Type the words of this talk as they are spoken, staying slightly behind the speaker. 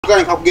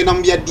tutale nkakugenda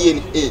mu bya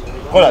DNA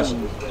kolashi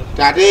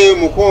tate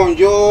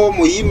mukonjo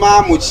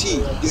muyima muki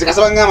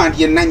izikasaba ngama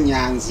ndi yenna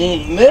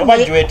nyanzi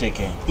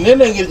bajweteke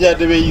nene ngirya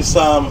debe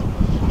yisamu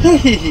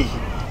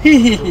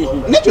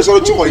necho solo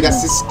chikolera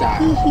sister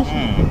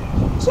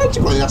so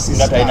chikolera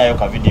sister ngata inayo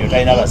ka video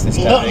taina ba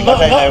sister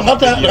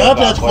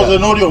ngata achikoze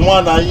noli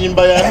omwana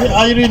ayimba yani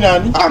ayiri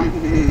nani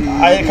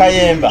ayi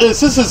kayemba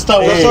sister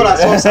we sola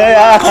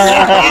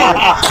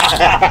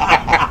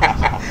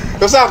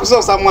Tosa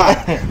kusosa mwa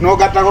no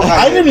gatako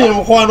ka ayiri ni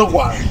mukwano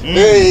kwa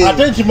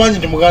ate chimanyi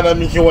ndi muganda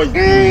mikiwa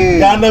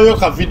yana yo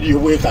ka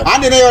video weka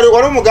ande nayo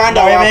wali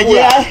muganda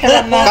wakula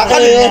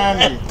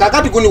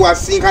kakati kuni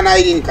wasinka na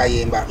ayiri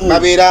nkayemba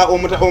babera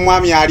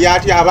omwami ali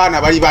ati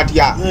abana bali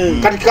batya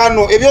kati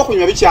kano ebyo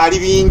kunywa bikyali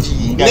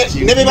bingi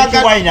ne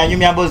baga wine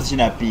anyumya mbozi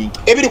kina pink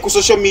ebiri ku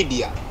social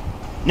media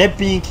ne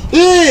pink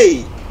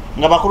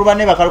nga bakulu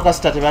bane bakaluka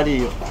sita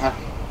tebaliyo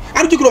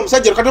arujikira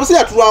omusajja kati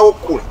basira tulwawo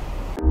okula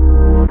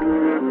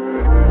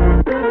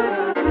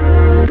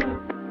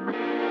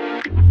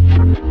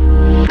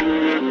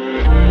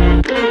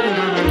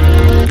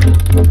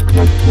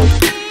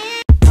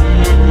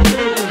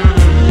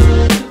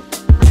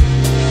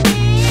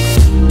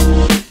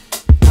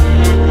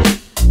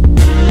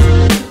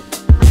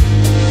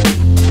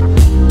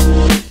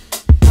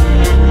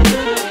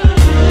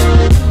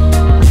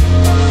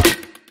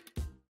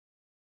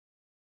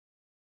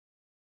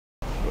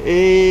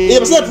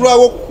basira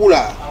tulwawo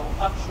okukula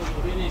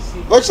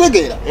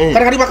okitegera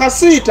kati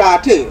bakasiita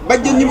ate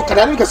bajja nnyo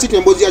kati bakasiita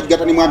emboozi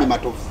yagigata ne mwami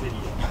matovu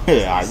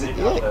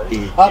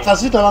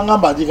akasiita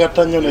bangamba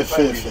agigatta nnyo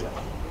nefeefe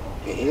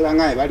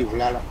bangaye bali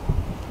bulala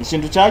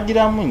ekintu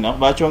kyagiramu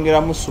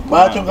bakyongeramu supu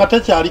bakyonga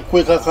tekyali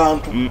kweka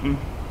kantu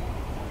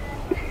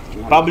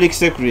public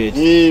secret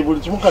buli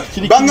kimu kati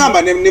kiri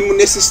bangamba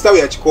ne sister we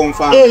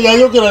yakikonfa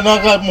yayogera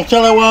naka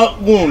mukyala wa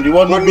gundi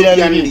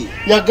wanubiyaniri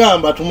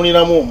yagamba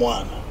tumuliramu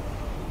omwana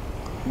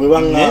bwe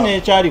bangamba nene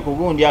ekyali ku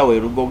gundi awo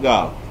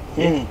erugogawo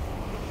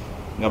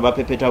nga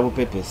bapepeta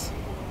bupepesi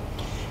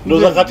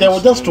ndoza kati abo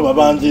just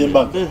tubabanje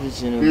embaga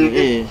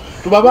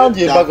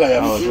tubabanje embaga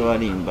yafe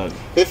tewali embaga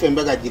fefe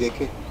embaga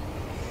gireke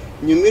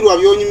nyumirwa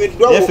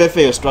byonyumiddwa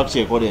fefe yo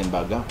structure ekola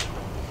embaga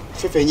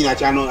fefe nyina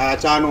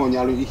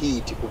achanoonya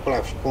hit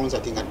kukola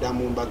concert nga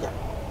ddamu mbaga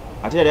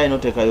ate yali alina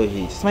oteekayo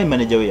hit simanyi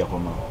manager we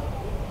yakoma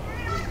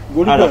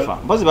Arafa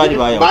mpozi bali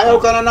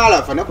bayawukana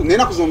n'Arafa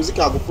nena kuza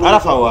omuziki agufuluma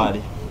Arafa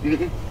waali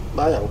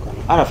bayawukana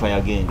Arafa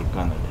yagenda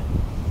Canada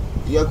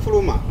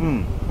yagufuluma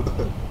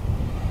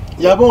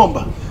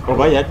yabomba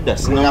oba yadda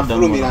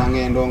sinafulumira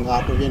ngendo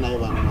ngaatobye nayo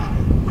bana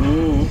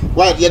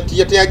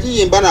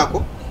yateyagiyimba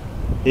nako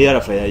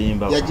Arafa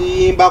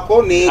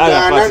yagiyimbako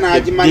negana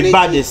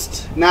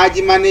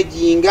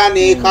n'agimanaginga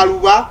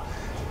n'ekaluba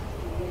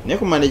ne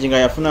ku managinga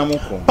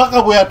yafunamuko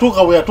paka bwe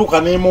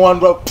yatuuka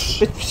n'emuwandwa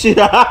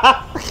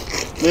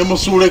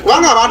nemusuule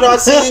kubanga abantu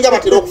abasinga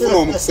batera okufuna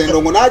omukisa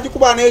endongo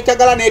n'agikuba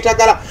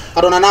n'etagala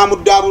Katonda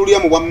n'amuddabululya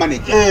mu bwa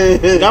manager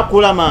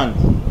ngakula maani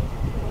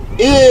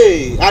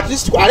at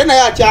least ale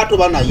naye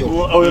akyatoba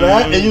nayo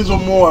eyinza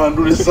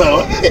omuwandula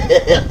esawa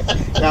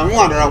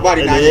yamuwandula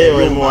gwali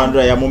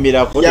nayemuwandula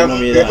yamumirako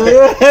temumira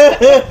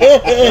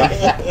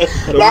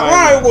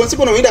lwamwana gonsi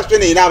kuno industry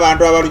neyina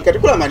abantu abalungi kati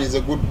kulamanyiza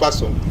good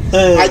person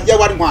ajja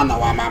wali mwana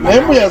wa mama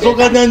naye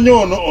muyazoganya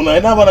nnyo ono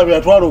alina abaana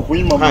byatwala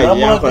okuyima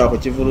yakola ku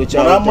kivulu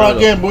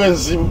kyamulaga embwa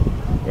enzibu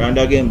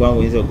yandaga embwa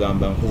oyinza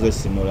okugamba nkuze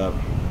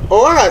simulaba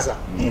owaza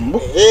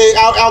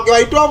awo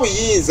gebayita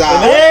obuyinza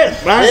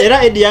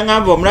era edi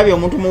yangamba omulabye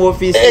omuntu mu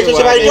ofiisi ekyo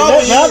kyebayita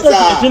obuyinza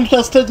ekintu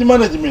kya stage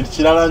management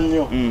kirala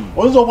nnyo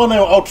oyinza okuba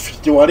nayo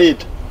outfit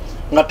gyewaleeta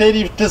nga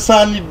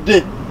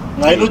tesaanidde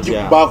ng'alina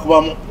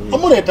ogikubakubamu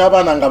omuleeta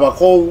abaana nga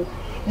bakoowu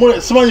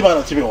simanyi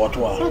baana kibe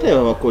watwala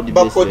bakodi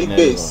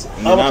base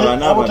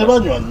abo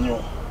tebanywa nnyo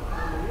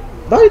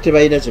bali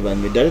tebalina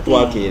kyebanywedde ate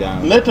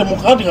twakeeranga naye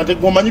temukanti nga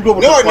tegomanyiddwa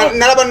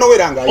nalaba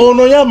nowerangayo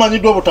ono ye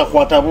amanyiddwa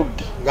obutakwata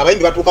budde nga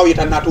bayimbi batuukawo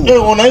yetanatuuka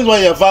ono ayinza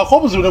yavaako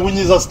obuzibu ne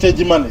bunyiza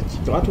stage manage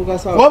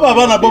waba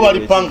abaana bo bali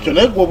punction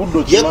naye gwe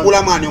obudde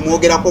yekula mwani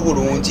omwogerako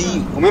bulungi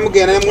omwe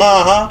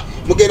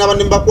mugenda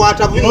bane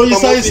mbakwata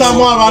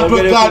noyisayisaamu abantu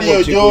egaali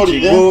eyo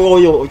gyoli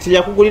oyo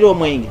yakugulira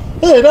omwenge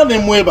era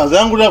nemwebaza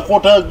yangulira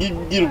kota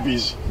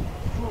girubizi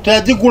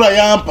teyagigula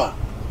yampa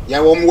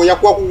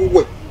yakuwa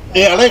kugugwe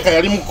alayika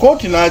yali mu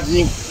kooti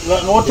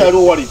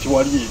n'otaliwo wali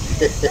tiwali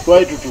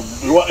twali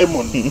tutuwa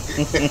emoni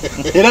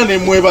era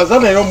nemwebaza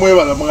naye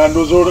omwebaza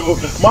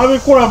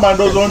mwabikula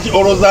mandozo nti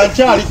oloza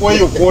nkyali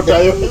kweyo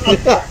kwotayo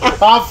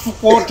hafu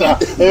kwota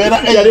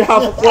yali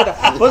hafu kwota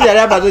pozi yali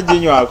amaze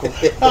oginywako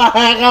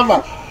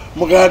agamba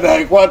muganda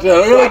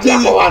ayikwatira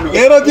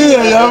leero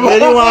ginyayamba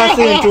eri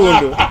wansi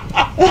ntundu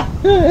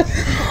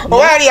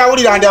oba yali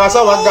yawulira ndi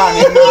abasawo baggaana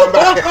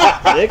enamba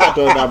naye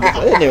Katonda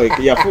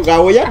yafuga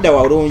awo yadda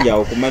walungi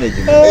awo ku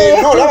management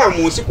olaba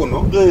mu nsi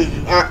kuno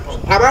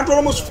abantu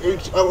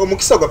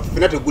omukisa gwaffe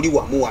fena teguli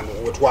wamu wano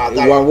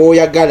wetwagala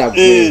oyagala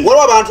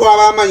waliwo abantu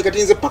abamanyi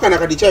kati nze paka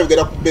nakati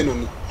kyayogera ku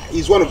Benoni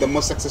is one of the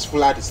most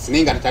successful artists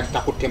naye nga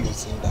takutte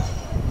muzinda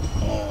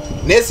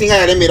nesinga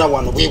yalemera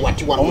wano bwe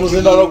wati wano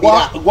omuzindalo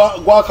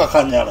gwa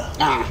kakanyala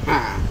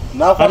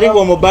Kati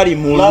omubali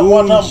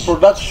mulungi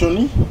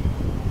production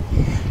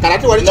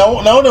kalati wali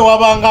naone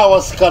wabanga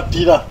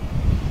awasikatira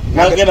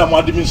nagenda mu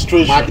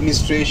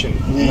administration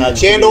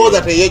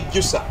chendoza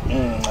teyejjusa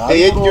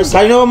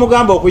kalina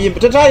omugamba okuyimba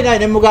tetalina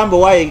ne mugamba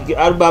wa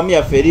album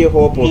ya Feri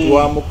Hope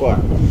tuwamukola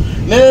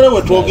nero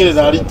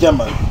wetwogereza ali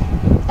Germany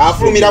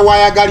afulumira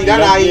wayagalira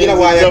nayingira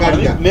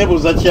wayagalira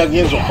nebuza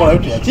kiyagenza okukola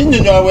yote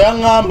yakinyonyola bwe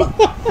yaŋŋamba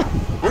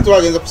anti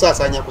wagenza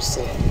kusasanya ku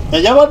ssente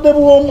yabadde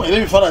bwomu era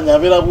ebifaananyi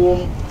abeera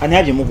bwomu ani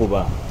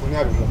agimukuba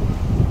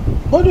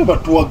bali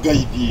batuwa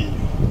gaidi eyo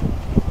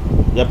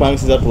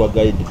yapangisiza tuwa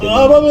gaidi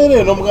ababeera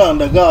eno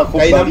muganda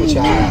gaako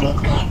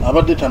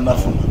abadde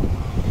tannafuna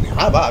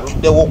aba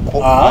aluddewoko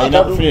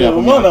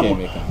omwana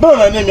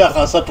bona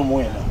n'emyaka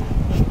 34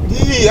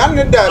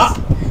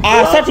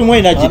 asatu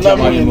mwena gita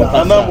mwalimu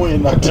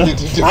anamwena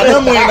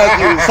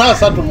giri saa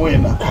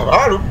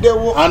 34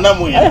 aluddewo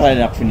anamwena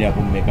nakufunira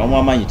kumeka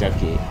omwamanyi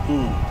take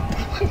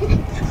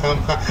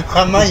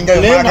amanyi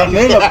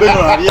nenga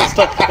beno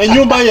aliyesta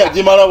enyumba ye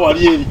yagimala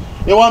wali eri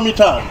ewa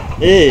mitano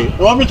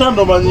ewa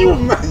mitano manyiwo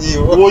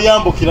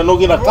woyambukira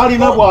nogenda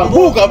kalina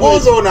bwaguuga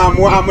bozo na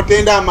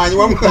amutenda amanyi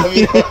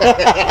wamukabira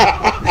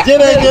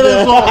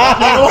jerejerezo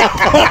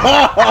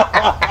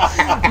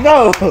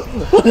no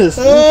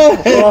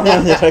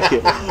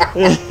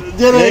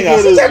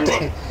jerejerezo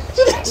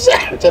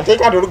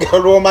chateka ndolugero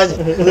lwomanyi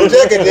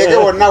utekedeke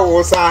wonna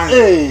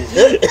wosanze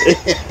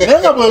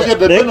nenga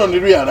bwegedde beno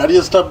niruyana ali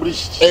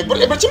established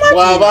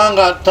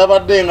wabanga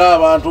tabadde nga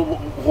abantu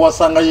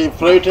kuwasanga ye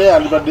private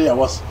alibadde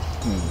yawasa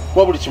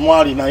kwa buli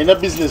kimwali na ina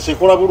business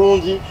ekola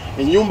bulungi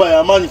enyumba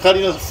y'amaanyi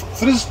kalina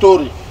 3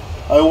 story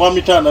ayo wa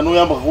mitanda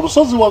noyamba ku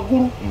lusozi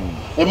waggulu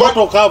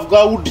emotoka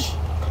avuga udi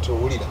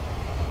katowulira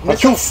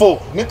Machufo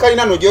ne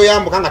kalina no gyo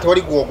yambuka nga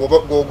tewali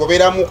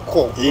gogobera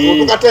mukko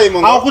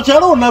tukatayimo aho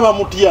kukyalo naba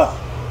mutya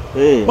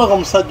baka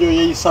musajjo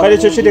yeyisa kale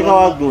cyo kiteka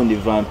wa gundi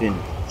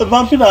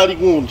vampina ali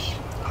gundi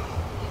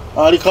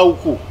ali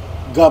kauku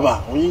gaba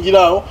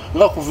oyingirawo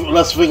nga ku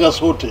Las Vegas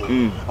hotel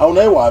aho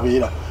naye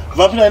wabeera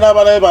vampina ina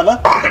abana bana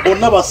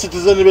bonna ba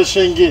citizen be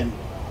Schengen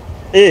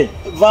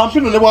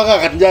vampino ne bwaka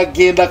kati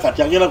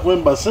agenda ku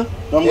embassy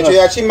ekyo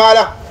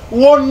yakimala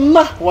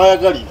wonna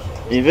wayagalira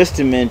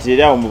investment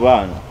eri awo mu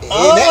baana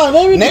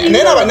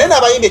nena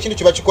abayimbi ekintu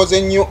kye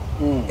bakikoze nnyo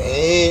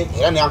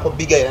era nyanko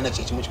biga era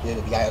nakyo ekimu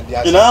kikwebe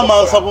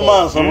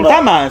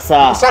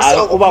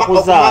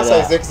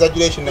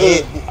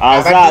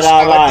azaala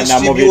abaana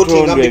mu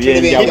bitundu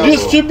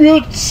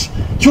distributes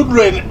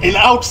children in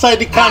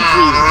outside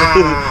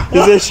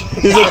countries.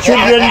 He's a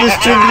children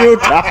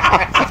distributor.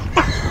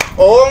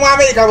 Oh,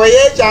 America bwe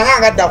yechanga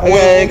ngadda ku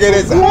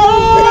Bungereza.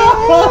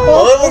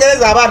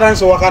 Bungereza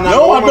abatanso wakana.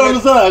 No,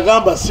 abatanso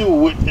agamba si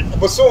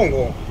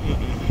busungu.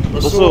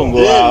 Busungu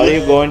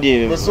ali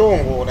gondi.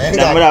 Busungu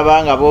nayenga.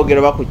 Namulabanga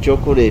boogera ba ku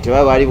chocolate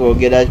baba bali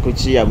boogera ku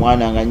kiya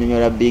mwana nga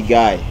nyonyola big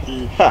guy.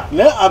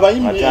 Ne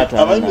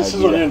abayimbi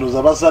season endo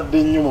zabazadde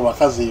nnyo mu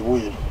bakazi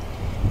ebweru.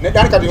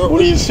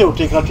 Buli nsi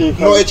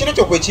oteekateeka. No, ekino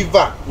kyo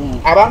kwekiva.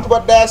 Abantu ba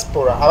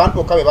diaspora, abantu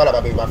okabe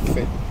balaba be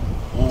baffe.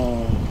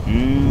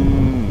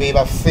 Be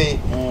baffe.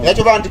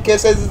 Yakyo bantu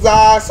cases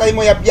za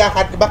Saymore ya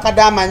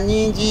bakadama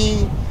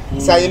nyingi.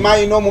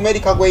 Saymore ino mu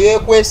America gwe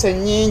yekwese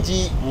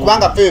nyingi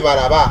kubanga ffe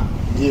balaba.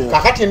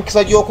 Kakati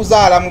emikisa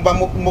gy'okuzaala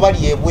mu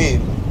bali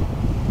ebweru.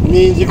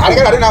 Nyingi.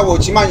 Alegala nawo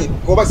okimanyi.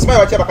 Oba simanyi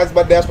lwaki abakazi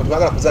ba diaspora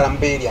tebagala kuzaala mu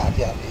beeri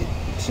ate.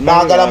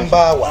 Baagala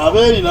mbawa.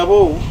 Abeeri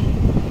nabo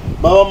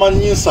baba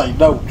manyi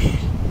inside out.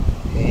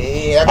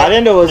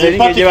 Alendo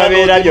bozeringe gye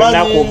babeera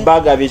byonna ku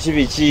bbaga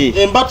biki.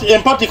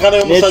 Empati kana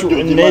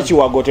y'omusajja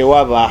n'ekiwago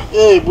tewaba.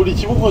 Buli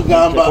kibuko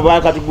gamba.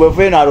 Kuba kati gwe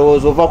fena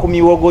alowooza ova ku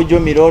miwogo gyo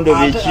mirondo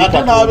biki.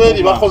 Ate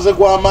n'abeeri bakoze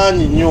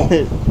gw'amaanyi nnyo.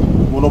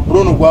 Guno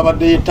Bruno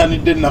gwabadde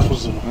yettanidde ennaku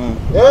zino.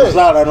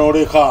 Zaala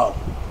n'olekaawo.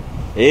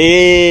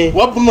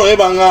 Wabbuno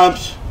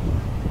yebaŋambye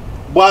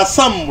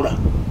bw'asammula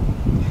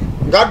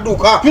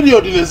gadduka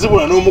period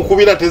nezibula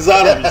n'omukubira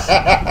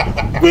tezaalabisa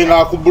gwe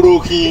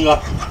ng'akubulookinga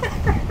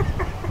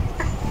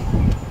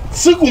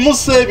si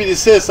kumusa ebiri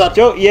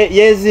seesatu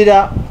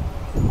yeezira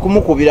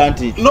kumukubira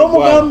nti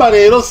n'omugamba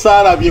leero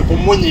saalabye ku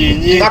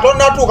munyenye nga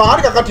tonnatuuka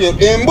ngati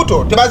kakati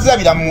embuto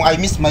tebazirabira mu I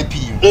miss my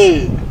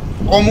pee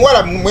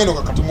omuwala mweno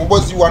kakati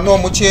mubozi wano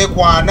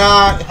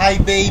omukyekwana hi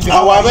baby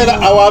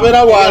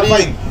awabeera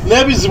waali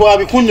n'ebizibu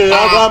abikunyo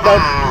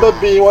yagamba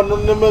baby wano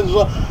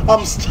nemezo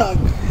I'm stuck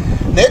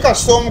naye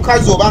kasita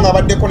omukazi obanga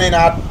abaddeko naye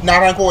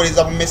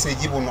n'atankowereza mu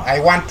message buno I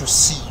want to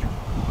see you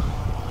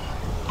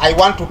I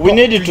want to talk. We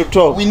need to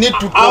talk. We need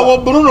to talk. Awo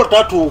Bruno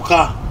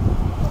tatuuka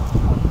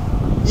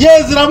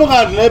yeziramu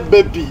kandi ne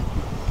baby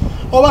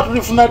oba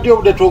tulifuna ddi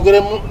obudde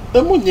twogere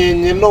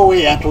emunyenye no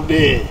way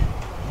today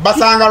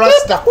basanga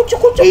rasta kuchu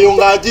eyo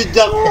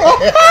ng'agijjako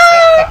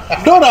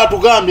Dora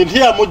atugambye nti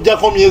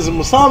yamuggyako myezi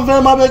 7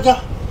 emabega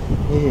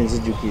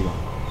nzijjukira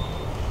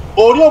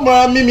oli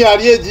omulala mimi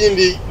ali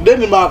egindi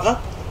Denmark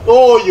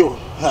oyo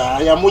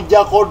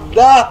yamujjako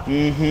dda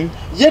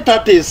ye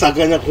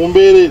tateesaganya ku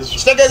mbeera ezo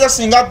kitegeeza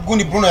singa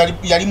gundi Bruno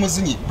yali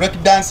muzinyi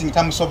break dancing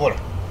tamusobola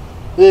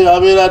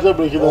abeera ate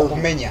break dancing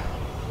okumenya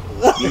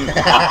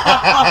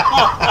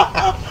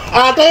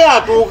ate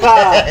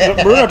yatuuka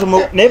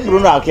naye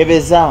Bruno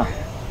akebeza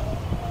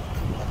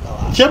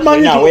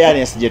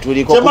awareness gye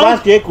tuliko kuba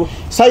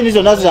sayini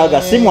zonna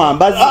ziraga si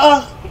mwambazi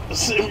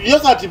ye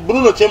kati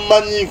Bruno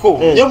kyemmanyiko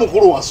ye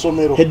mukulu wa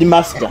ssomero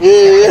headmaster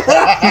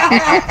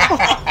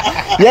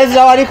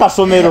yazira wali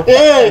kasomero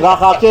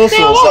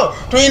ng'akakeeso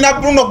tulina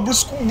Bruno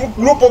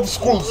group of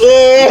schools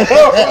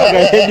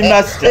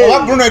headmaster oba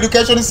Bruno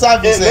education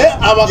service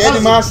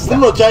abakazi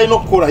Bruno kyalina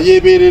okukola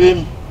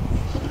yeebereremu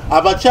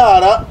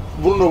abakyala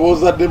Bruno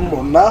boozaddemu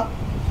bonna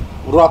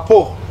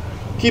rapo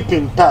keep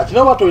in touch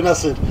nawe tolina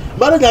sente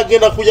manaja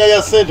agenda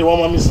kuyaya sente wa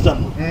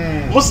mwamisitamu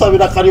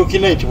musabira karaoke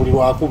buli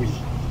lwakubiri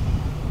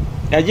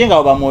yajenga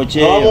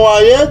obamwoche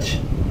bamuwayeeki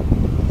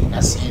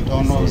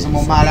nasintono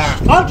zimumala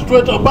anti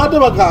tweta badde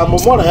bagamba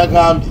omwana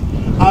yagambye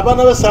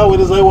abaana be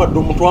saaweerezayo wadde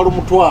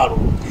omutwalo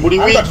buli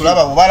wiiki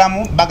tulaba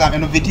bubalamu bagamba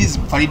eno vitizi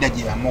Farida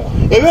gye yamuwa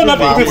ebyo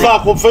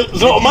natbifaako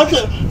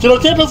kino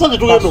kyetasa kye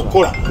tugenda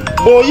okukola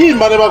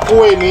bw'oyimba ne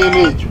bakuwa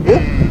eneena ekyo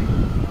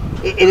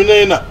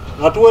ebineena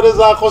nga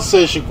tuweerezaako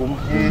seeshigumu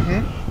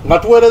nga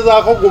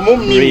tuweerezaako gumu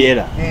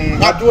mmiri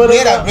nga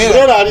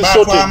tuweerera ali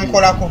sote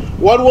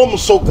waliwo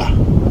omusoga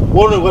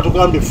wano nga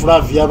tugambye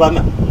Flavia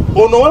bana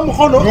ono we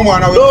mukono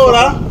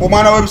dola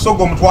omwana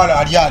w'ebisogo omutwala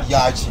ali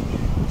aki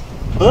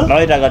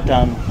nawetaga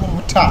ttaano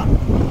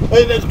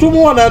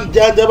tumuwona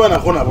janjaba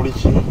nako na buli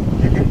kimu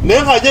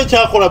naye nga je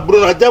kyakola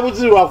Bruno ajja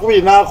buzibu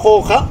lwakubiri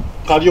n'akooka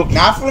kalyoki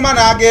n'afuluma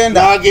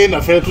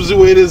n'agenda ffe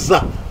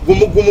tuziweereza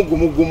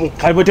gumu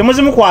kali bwe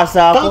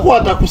temuzimukwasaako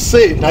takwata ku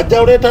sente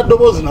ajja oleeta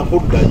ddoboozi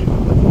nakuddayo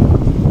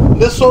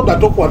ne soda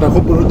tokwatako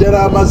Bruno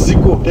jala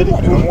amazigo teri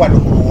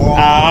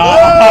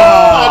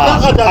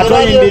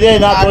atoyimbire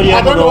n'atolya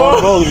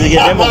omulongo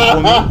zigende mu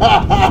kkumi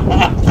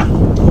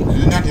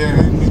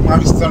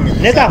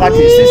ne kakati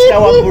sisita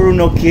wa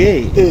Bruno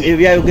K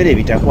ebyayogera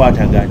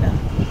ebitakwatagana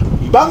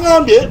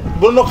bagambye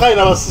Bruno K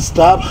na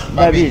basisita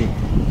babiri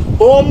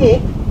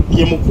omu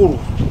ye mukulu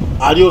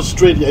ali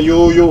Australia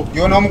yoyo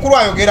omukulu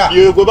ayogera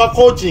yoyo gwe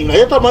bakocinga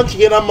ye tamanyi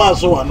kigenda mu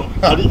maaso wano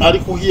ali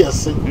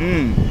kuhiyase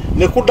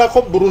ne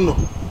kuddako Bruno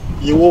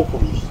ye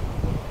wookubiri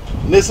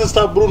ne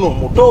sisita Bruno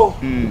muto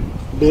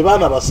be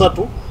baana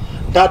basatu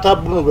taata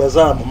Bruno bwe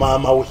yazaala mu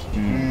maama we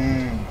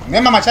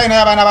naye mama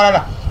kyalinayo abaana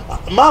balala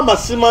maama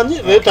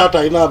simanyi naye taata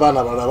alina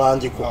abaana balala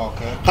bangiko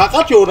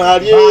kakati ono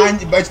ali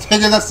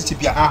kitegeeza si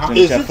kipya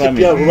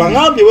ekipya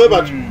bwebagambye we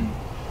bati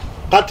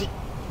kati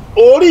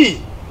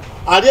oli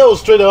ali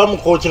Australia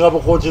bamukookera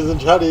bukookezi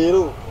nti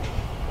leero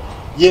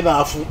ye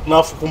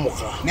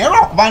n'afukumuka naye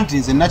lwakuba nti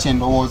nze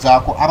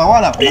nakyendowoozaako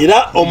abawala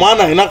era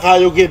omwana alina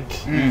kayogedde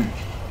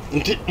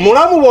nti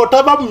mulamu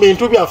bw'otaba mu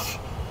bintu byaffe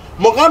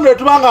muganda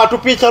wetubanga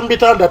atupiica mu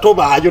bitanda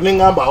tobaayo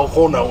neŋŋamba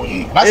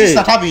okoonawe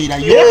basisa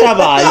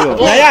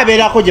tabaayo naye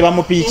abeerako gye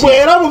bamupiica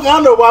bwera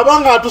muganda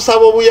bw'abanga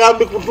atusaba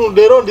obuyambi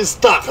leero ndi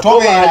sitaaka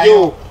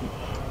tobaayo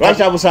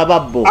lwaki abusaba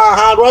bo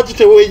lwaki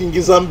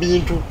teweeyingiza mu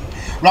bintu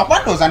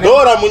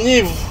lwakwandoora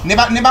munyiivu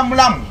ne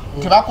bamulamu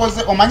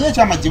tebakoze omanye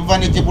ekyamagye buva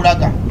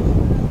negyebulaga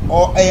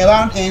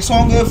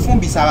ensonga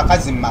efumbisa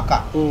abakazi mu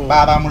maka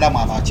baba bamulamu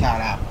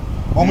abakyala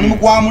abo omulimu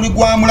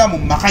gwamulamu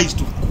mu maka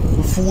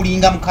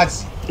kufuulinga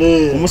mukazi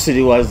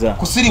kumusiriwaza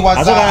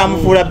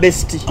amufuula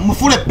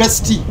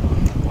besti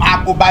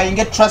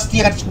bayinga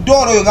trustee kati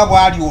doolo oyo nga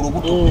bwali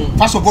olubuto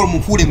first of all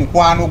mufuule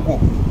mukwano gwo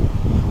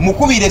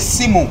mukubire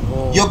essimu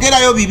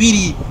yogerayo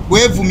bibiri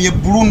weevumye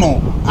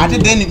Bruno ate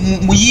then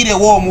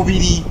muyirewo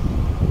omubiri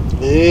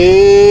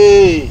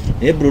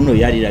naye Bruno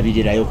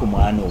yalirabirirayo ku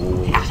mwana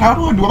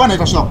owuwe waba naye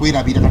tasobola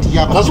kwerabira kati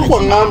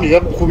kasukwa ngambye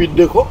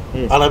yakukubiddeko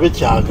alabe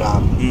kyagamba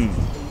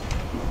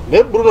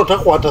naye Bruno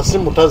takwata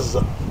simu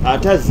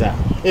atazza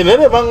naye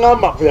ne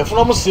baŋŋamba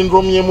yafunamu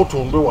syndrome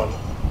y'emutundwe wano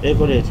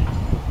ekoleeta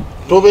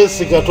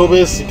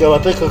tobeesiga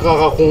bateekako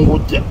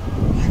akakungujja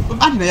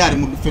andi naye ali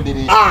mu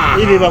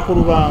federation ibe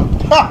bakulu bangu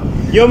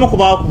yomu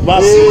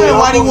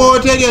waliwo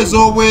hoteri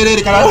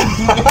ez'obwerere kale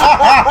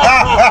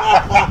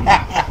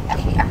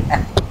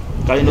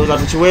ndowooza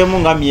tukiweemu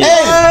nga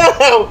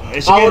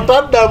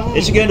otaddamu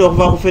ekigenda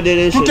okuva ku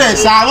federation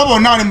tuteesa abo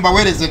bonna bali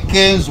mubaweereze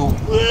kenzo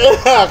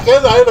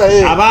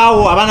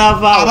abaawo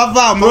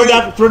abanava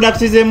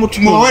products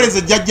z'emutu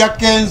mubaweereze jjajja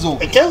kenzo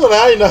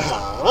naye alina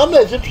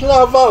anda ekintu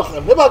kinava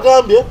ne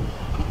bagambye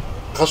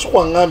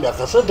kasukwa ngambye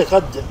akasente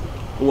kajja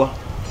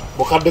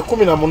bukadde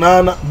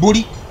 18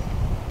 buli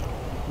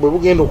bwe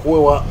bugenda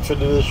okuwewa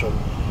federation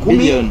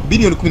biliyoni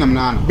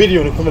 18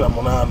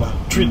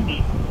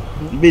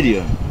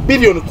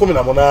 biliyoni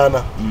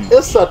 18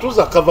 esatu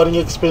za covering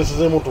expenses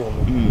z'emutundu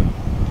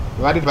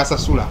badde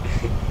tebasasula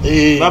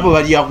babo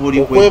balya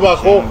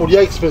okwebako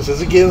okulya expenses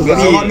zigenza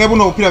ne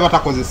buno obupira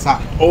batakozesa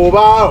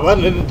oba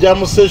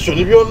jam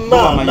session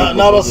byonna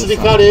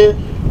n'abasirikale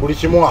buli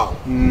kimu awo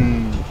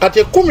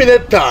kati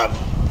 15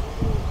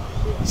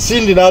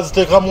 sindi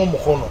n'aziteekamu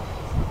omukono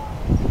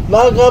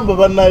n'agamba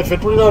bannaye ffe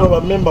tulina no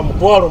bammemba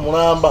mutwalo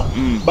mulamba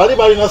bali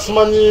balina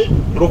simanyi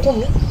 1000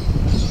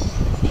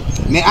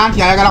 ne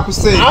anti ayagala ku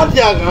sente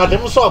anti agamba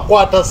temusobola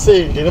kukwata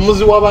sente ne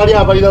muziwa bali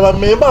abalina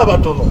bammemba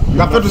abatono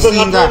nga ffe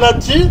tusinga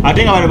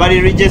ate nga bano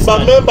bali register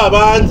bammemba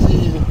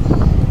bangi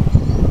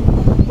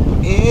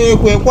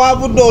kwe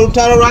kwavudde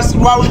olutalo lwa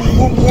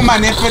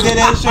Women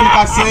Federation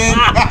kasente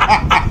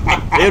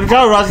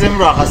olutalo lwazemu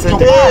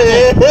lwakasente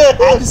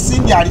anti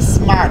Cindy ali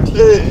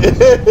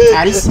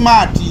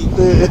smart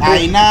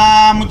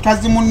ayina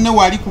mukazi munne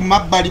wali ku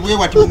mabbali bwe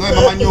bati mwe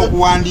bamanyi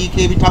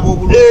okuwandiika ebitabo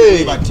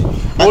obulungi bati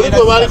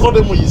baliko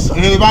temuyisa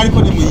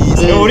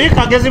oli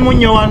kagezi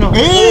munnyo wano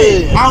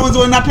awo nze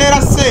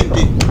wenateera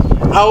sente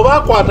awo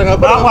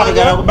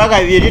bakwatagana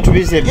kubaga biri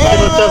tubise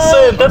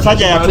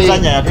sajja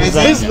yatuzanya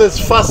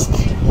business first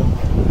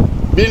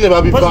bine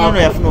babivaamu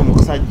yafuna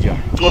omusajja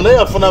ono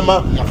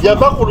yafuna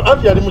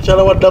anti yali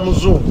mukyala wa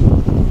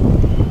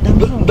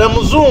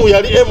Damuzungu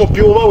yali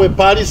MP oba we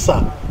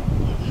Palisa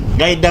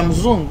gaida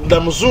muzungu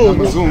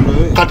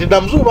kati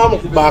Damuzungu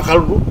bamukuba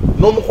akalulu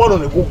n'omukwano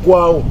ne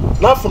guggwawo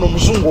n'afuna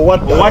omuzungu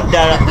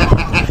owaddala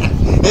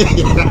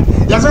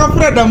yasoka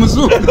Freda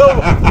muzungu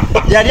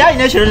yali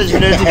alina ekirooto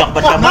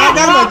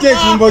n'agamba ki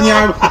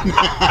ekimbonyabo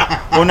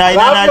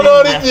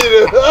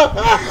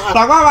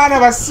tako abaana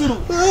basiru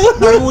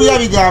naliwulira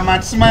bigamba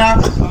nti simanya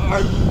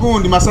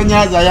gundi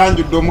masanyalaze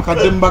ayanjudde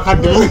omukadde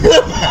mubakadde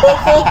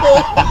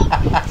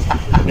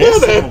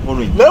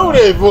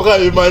nawulira ebivuka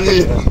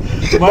bimanyira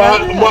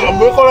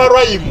mukola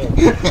lwayimu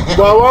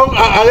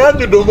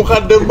ayanjudde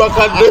omukadde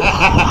mubakadde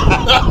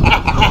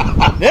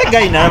naye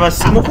gayina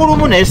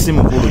mukulumu naye si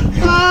mukulu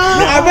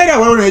abeera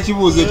waliwo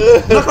n'ekibuuzo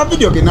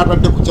nakavidiyo ke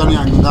natadde ku kyano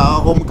yange nga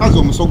omukazi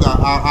omusoga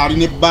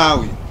alina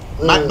ebbaawe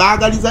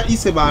baagaliza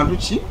ise bantu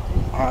ki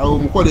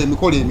omukola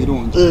emikolo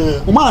emirungi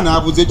omwana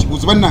abuuza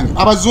ekibuuzo bannange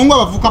abazungu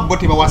abavuka bo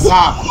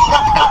tebawasaabu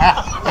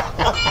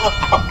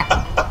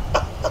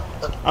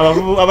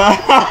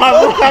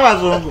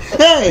abazungu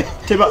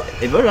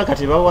ebalaka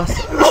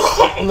tebawasa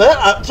naye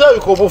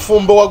kirabika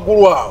obufumbo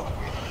waggulu awo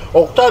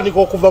okutandika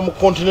okuva mu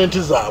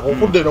kontinenti zaabwe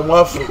okudde no mu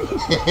Afrika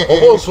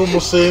oba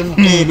osumuseemu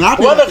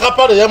kubanga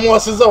kapale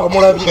yamuwasiza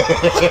wamulabye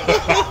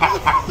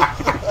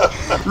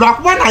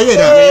lwakuba naye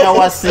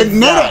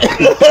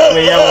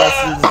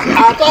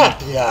ate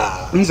atya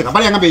nze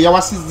kapale yangambe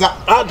eyawasizza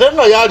ate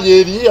nga yali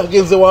eri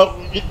agenze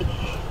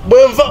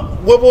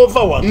bwe bwova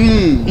wano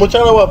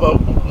mukyala wava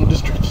mu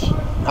district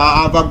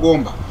ava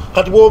Gomba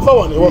kati bwova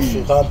wano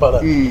ewaffe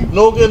Kampala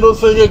n'ogenda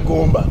osenga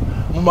eggomba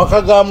mu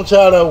maka ga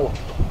mukyalawo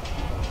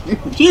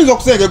kiyinza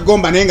okusenga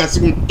eggomba naye nga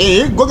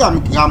go ga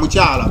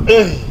mukyala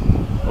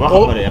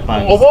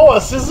oba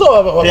owasiza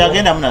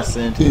teyagenda muna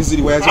sente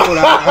enziri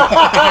weyazikola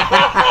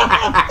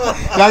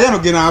yagenda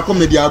ogenda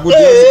akomedi agudde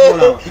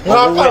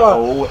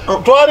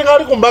twali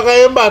ngali ku mbaga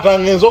y'embaata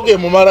ng'enzoga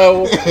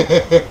emumalawo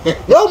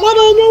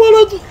omwana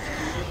anyowalaki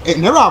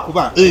ne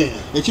lwakuba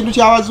ekintu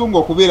ky'abazungu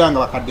okubeera nga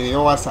bakadde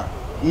beyawasa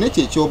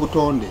nekyo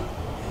ekyobutonde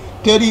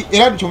teri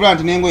era kyobula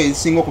nti n'engoye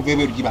ezisinga okuva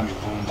ebweru giba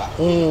mivumba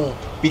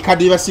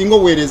bikadde basinga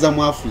obuweereza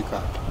mu Afrika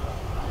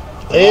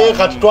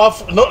kati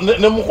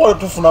ne mukwano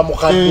tufuna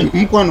mukadde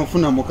mukwano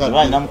ofuna mukadde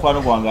balina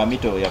mukwano gwange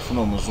amito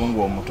yafuna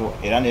omuzungu omuto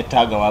era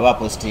netaaga waba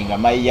postinga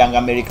my young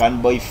American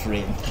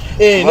boyfriend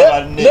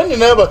neni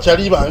naye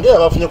bakyali bange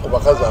abafunye ku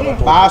bakazi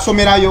abato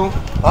basomerayo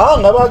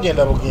nga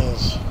bagenda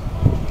bugenzi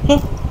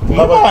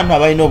abantu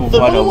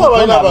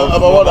abalina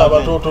abawala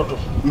abatoototo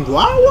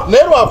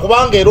naye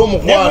lwakubanga era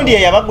omukwano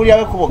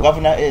yabagulirawo ekubo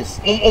gavana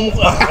s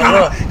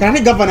kana ne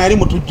gavana yali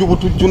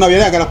mutujju nawe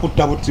yali ayagala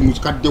kutta buti mu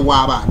kikadde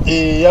w'abaana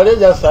yali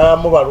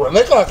ejasalamu balwa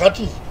naye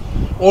kakati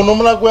ono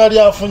omula gwe yali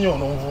afunye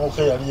ono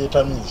omuvubuka yali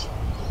yeetamiiza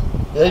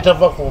yali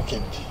tava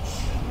kuukedde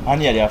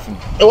ani yali afunye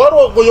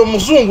waliwo oyo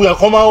omuzungu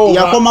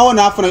yakomawo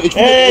n'afuna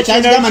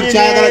ekyagamba nti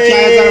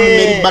kyayagala mu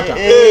Mary Bata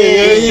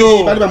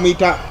bali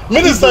bamuyita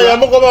minisita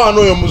yamugoba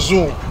wano oyo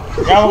omuzungu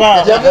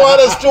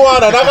yamuwala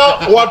situwala naga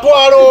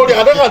watwala oli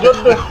ate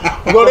katodde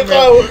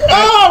ngolekawo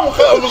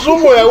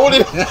omuzungu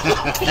yawulira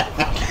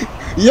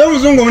ye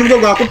omuzungu omuliro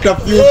gwakutta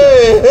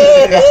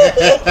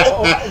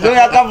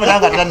gavana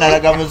nga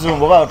tanalaga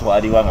muzungu oba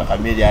twaliwa nga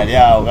kameri ali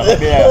awo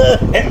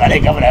bale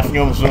gavana yafunye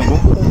omuzungu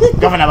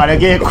gavana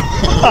balegeeko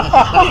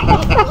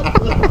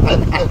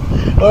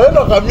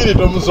oyeno kamiri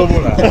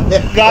tomusobola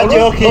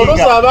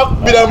olusaba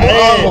kubira mu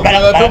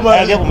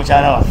age ku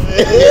mukyala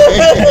waffe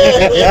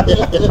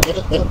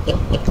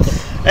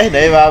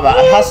naye baba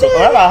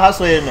olaba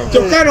haso eno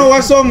kyokka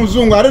n'owasa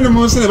omuzungu ate ne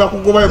mu nsi ne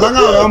bakugobayo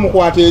banga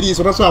bamukwata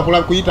eriiso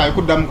tasobola kuyitayo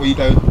kuddamu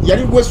kuyitayo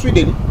yali gwe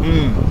Sweden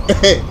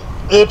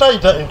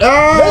etayita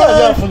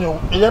yali afunye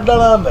eyadda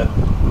London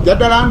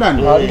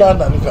ali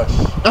London kati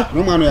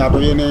n'omwana oyo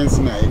atobye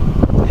n'ensi naye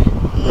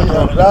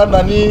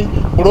London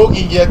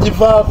blogging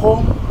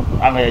yagivaako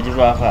anga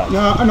yagivaako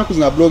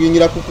anakuzina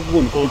bloggingira ku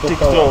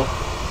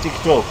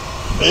TikTok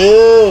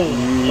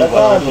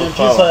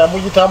entiisa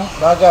yamuyitamu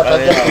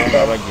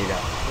nagaatajabagira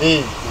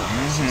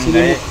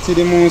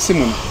kiri mu nsi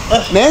muno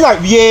naye nga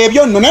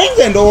byebyo nno naye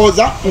nze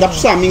ndowooza nga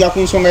tusaminga ku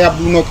nsonga ya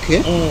Bruno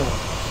K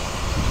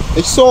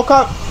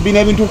ekisooka bino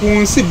ebintu ku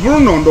nsi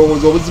Bruno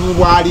ndowooza obuzibu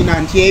bw'alina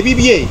nti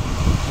ebibye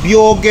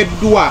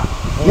byogeddwa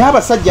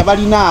n'abasajja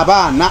balina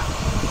abaana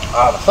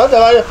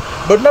abasajja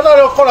bonna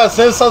bali okukola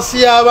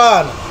sensasi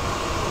y'abaana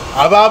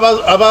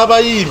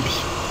ababayimbi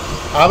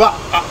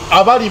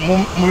abali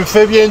mu bifo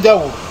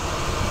ebyenjawulo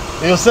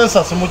eyo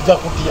sensasi mujja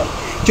kutya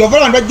kyova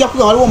abantu bajja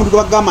kuga waliwo omuntu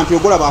gwe bagamba nti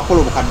ogola baakola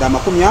obukadde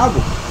 40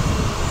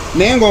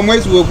 naye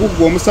ng'omwezi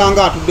weguggwa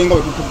omusanga atudde nga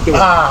wetutudde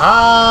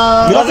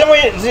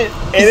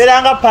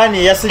eberanga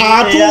pani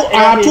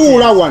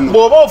atuula wano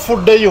bw'oba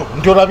ofuddeyo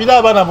nti olabira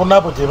abaana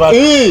bonnabo gye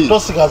bali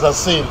tosigaza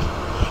ssente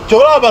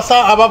kyolaba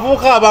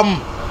abavubuka abamu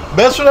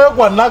beesulayo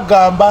gwa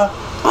naggamba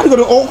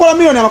okukola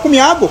miliyoni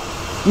 50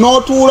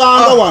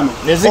 n'otuulanga wano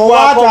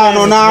oba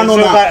 5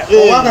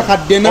 oba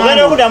kakadde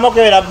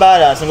okuddamuokebera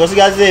balansi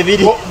ng'osigaza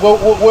ebiri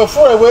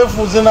wefuule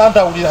weefuuze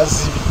nantawulira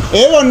zibi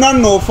eyo byonna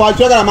nnoofa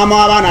kyagala maama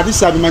w'abaana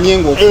atisa abimanye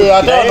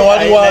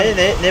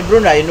ne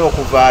Bruno alina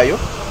okuvaayo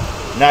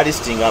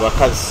n'alistinga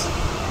abakazi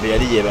be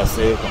yali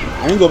yebaseeko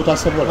ayinza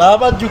obutasobola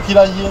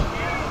n'abajjukira ye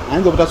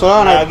ayinza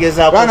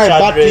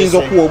obutasobola tuyinza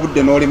okuwa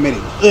obudde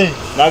n'olemerera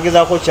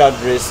n'agezaako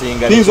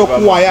kyadressinga tuyinza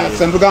okuwaya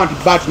tugamba nti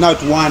bat nawe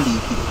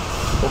tuwandiikire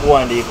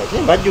okuwandiika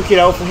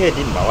mbajjukirawo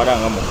fuhedi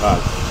mbawalanga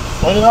mukaaga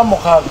olina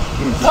mukaaga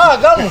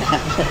kaagamu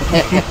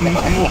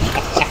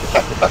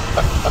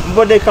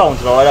mbode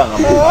count bawalanga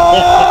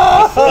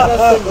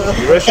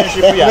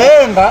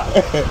naye nga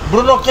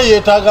Bruno K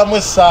yeetaagamu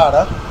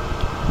essaala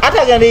ate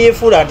agenda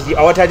neyefuula nti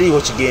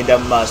awataliiwo kigenda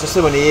mu maaso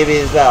sebo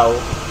neyebeezaawo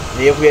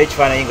neyeekuya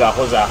ekifaananyi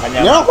ng'akoze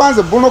akanyama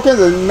kwanze Bruno K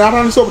nze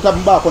natandisa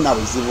obutamubaako na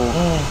buzibu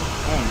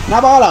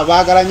n'abawala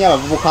baagala nnyo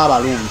abavubuka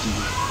abalungi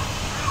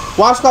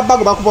wasuka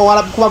bago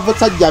bakuba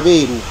basajja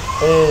beeru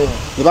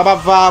ne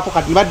babavaako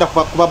kati nibadda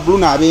kuba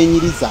Bruno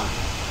abeenyiriza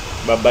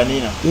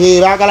babanina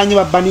baagala nnyo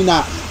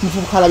babanina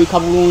muvubuka alabika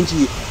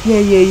bulungi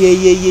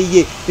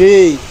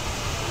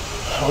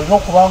olina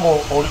okubanga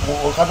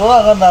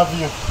katolanga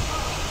navyo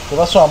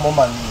tebaswamu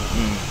manyiye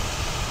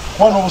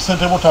kuba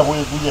n'obusente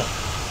butabweguya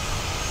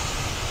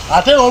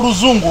ate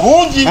n'oluzungu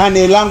lungi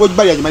ne language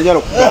bali agimanyira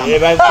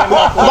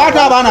okuba ate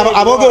abaana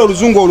aboogera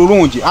oluzungu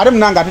olulungi ate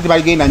munanga ate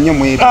tebaligenda nnyo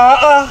mu ebyo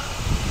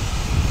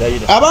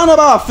abaana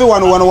bawaffe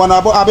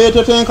wano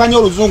abeetetenkanya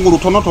oluzungu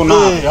lutonotono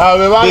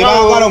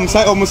bebagala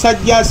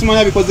omusajja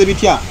asimanya bikoze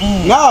bitya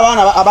naabo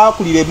abaana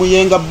abakulira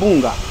emuyenga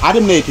bbunga ate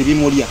munaye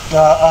tebimulya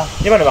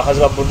ne bano bakazi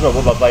ba Bruno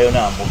bo bavayo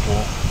nambuto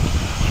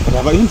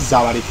nti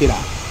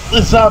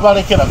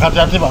zabalekera kati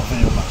ate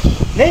baveyo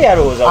naye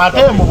yalowooza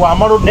ate mu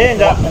bwamalo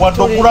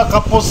wadde ogula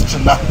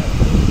kapositina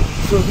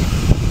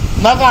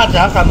nakati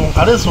akano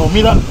nkalesa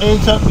omira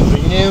enkya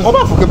zenyenzi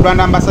oba afuuke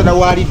brand ambassador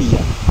wa Lydia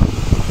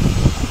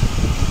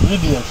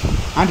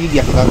anti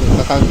Lydia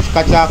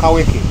kika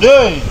kyakaweke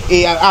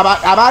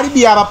aba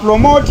Lydia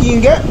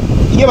abapromoting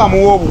ye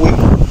bamuwa obuwe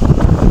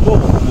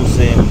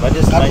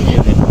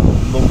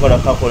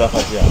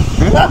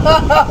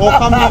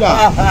okamira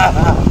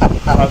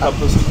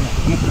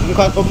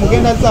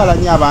mugenda zaala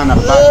nnyo abaana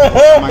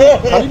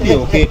Lydia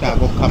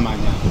okeetaaga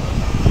okukamanya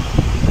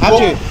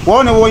ate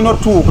woone woolina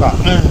otuuka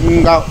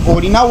nga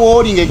olina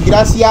wooli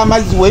ng'egiraasi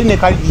y'amazzi weri ne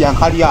Lydia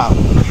nkali awo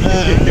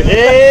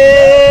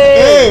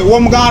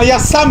womuganda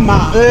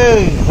yasama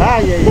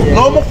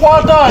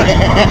n'omukwata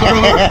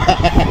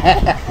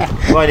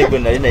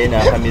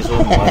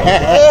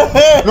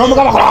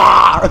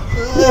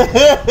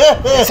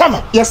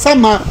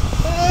yasama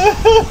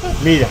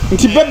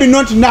nti baby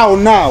not now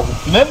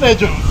naye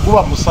nekyo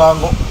guba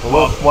musango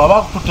bw'aba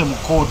akututte mu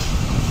kooti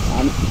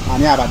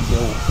ani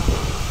abaddewo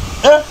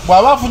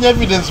bw'aba afunye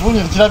evidence bungi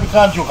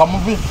kirabika nti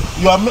okamuvi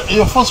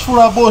yo forceful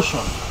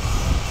abortion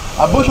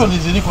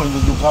is illegal mu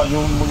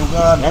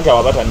Uganda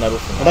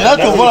era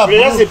kyokola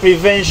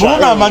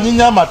Bruno amanyi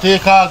nnyo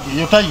amateeka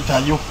ge yo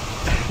tayitayo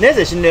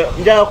neze kino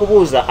njala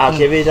kubuuza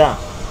akebera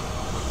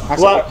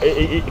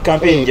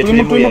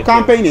tuli mu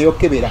campaign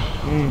eyokebera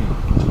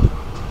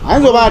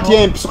ayinza oba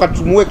atya empiso kati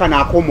tumuweka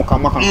n'ak'omu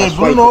kamwa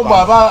Bruno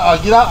bw'aba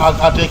agira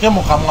ateeke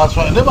mu kamwa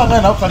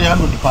ndebanga nako kali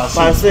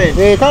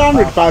 100%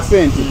 kali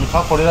 100%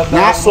 kakolera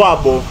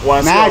naswabo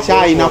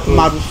nakyalina ku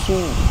malusu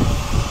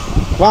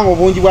kubanga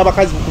obungi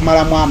bw'abakazi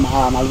bukumalamu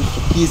amalusu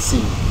kisi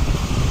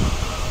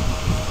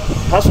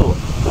kaso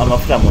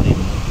amafuta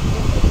mulimu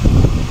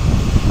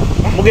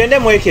mugende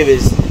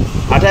mwekebezi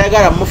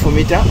atayagala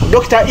mufumita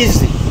Dr.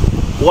 Easy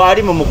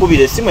wali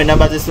mumukubire simu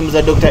enamba z'essimu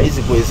za Dr.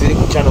 Easy kweziri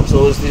ku channel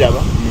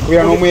kusoboziraba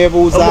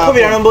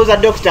mukubira n'ombuuza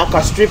Dr.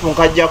 ka strip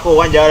nkajjako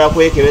wanjagala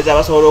kwekebeza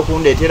basobola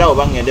okundeetera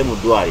oba ngende mu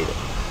ddwaliro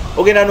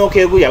ogenda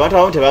n'okeegulya abantu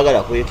abamu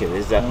tebagala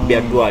kwekebeza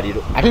bya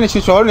ddwaliro ate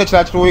nekisobola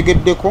nekirala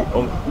kituwegeddeko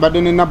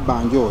badde ne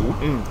nabbanja oyo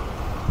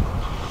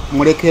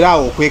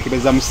mulekeraawo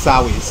okwekebeza mu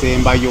ssaawa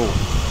ensembayo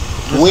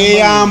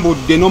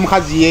weeyambudde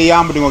n'omukazi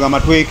yeeyambudde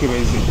ng'ogamba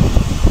twekebeze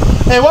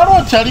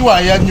waliwo kyali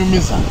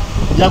waayanyumiza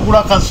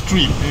yagula ka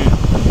strip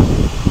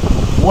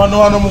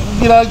wano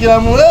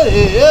mukugiragiramu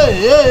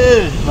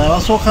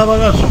nabasoka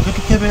bagasoke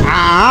tukebera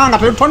nga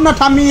tetonna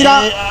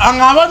tamira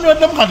anga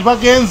abanyweddemu kati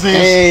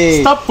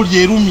bagenze stapu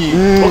lyerumye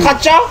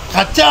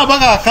kaca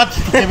baga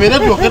kati tukebere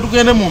tyoke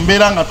tugende mu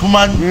mbeera nga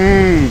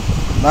tumanyi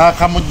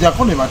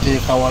nakamujjako ne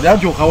bateeka wali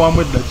anti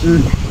okawamu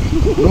eddaki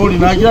noli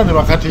nagira ne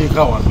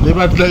bakateeka wano ne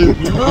baddayo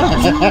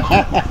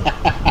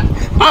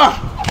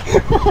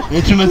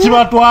ekyo ne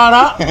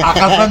kibatwala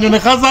akazanyo ne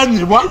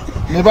kazanyibwa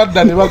ne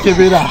badda ne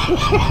bakebera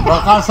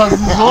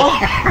bakasazizo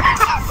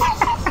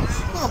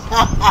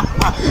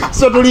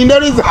so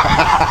tulinderiza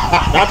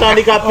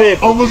natandika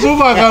pepu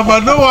omuzungu agamba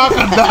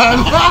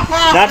nowakaddaala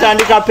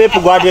natandika pepu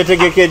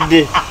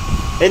gwatetegekedde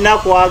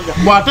enakwaga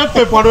bwate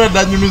pepu waliwo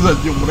eddanyumiza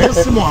jjumu naye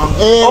si mwangu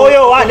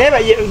oyo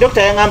naye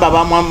dokita yangamba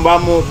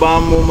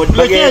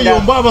bagenda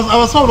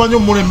abasawo banyo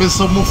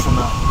omulembesa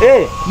omufuna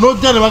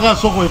nojja ne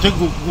bagasooka oyete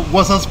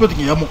gwa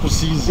suspecting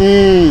yamukusiiza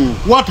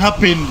what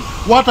happened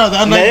what are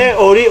the naye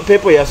oli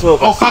pepu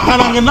yasooka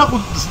okakalanga ennaku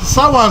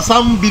ssaawa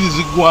 2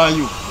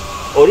 ziggwayo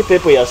oli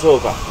pepu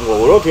yasooka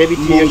ng'olota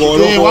ebitiyo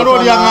wali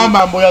oli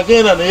aŋŋamba mbu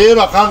yagenda naye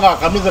bakanga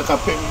akamize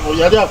kapepu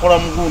yali akola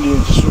mugundi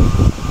ekisu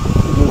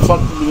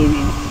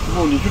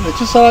gundi kyo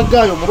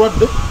nekisalagaayo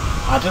omulwadde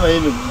ate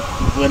naye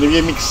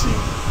nebyemixing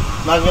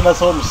nagenda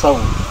sawa omusawo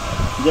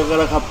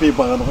njagala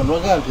kapepa kano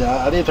kanaga nti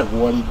aleeta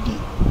guwalidde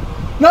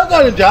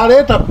nagale nti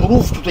aleeta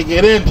proof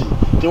tutegere nti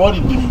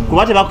tewalidde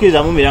kuba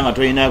tebakkiriza mumira nga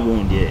tolina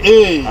gundi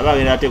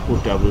abagenda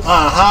tekutta busi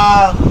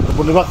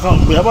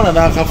yabona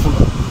nakafuna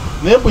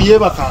naye bwe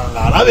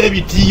yeebakanga alaba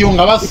ebitiyo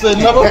nga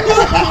basenabo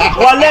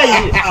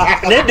walayi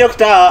naye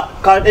dokita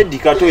Eddi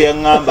Kato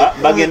yaŋŋamba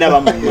bagenda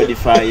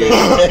bamumodifaye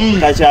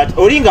kakyati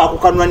oli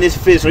ng'akukanula ne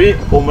space oli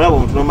omulabo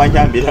omuntu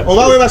nomanyambira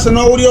oba webase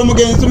n'owulira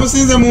omugenzi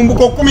musinze mu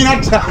mbuka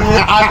 15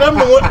 ate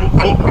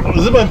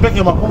ziba empeke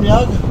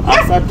 30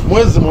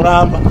 mwezi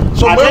mulamba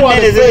ate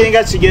nnene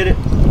ziringa kigere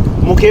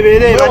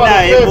mukebere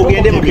banaye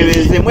mugende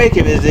mukebeze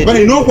mwekebeze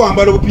balina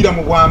okwambala obupiira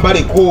mu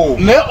bwambaleko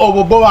naye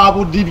obwo bo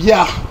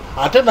babudibya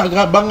ate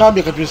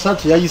bangambye kati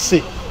research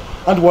yayise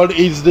anti World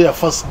AIDS Day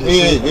first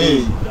day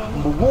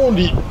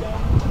mbugundi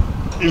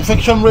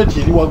infection rate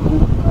eri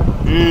waggulu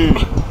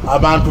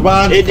abantu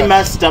bangi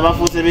Headmaster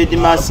bafuuse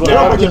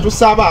Headmaster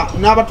tusaba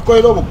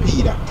n'abatukolera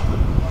obupiira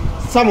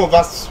some of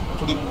us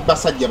tuli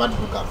basajja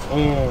baddugavu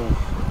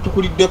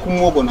tukulidde ku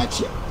mwogo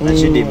nakya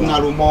na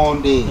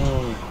lumonde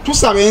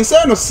tusaba ensi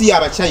eno si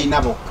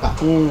abachina bokka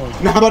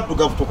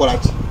n'abaddugavu tukola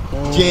ki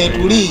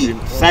gyetuli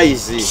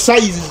size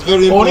is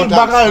very important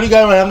bakayo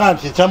ligayo yanga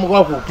nti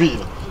ekyamugwa ku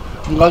bupiira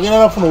ngagenda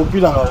bafuna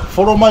obupiira nga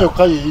foroma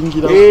yokka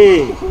yeyingira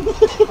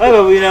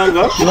aba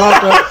bwinanga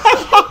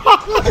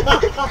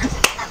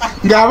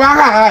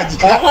ngabanga haji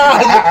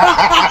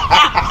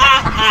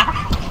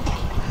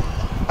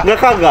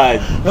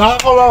nakagaji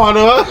nakoba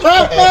wano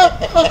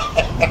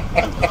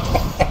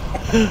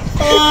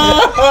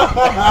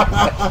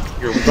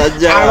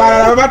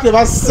abalala bate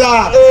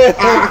bassa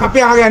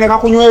akapiira kagenda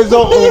kakunyweza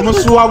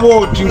omusuwa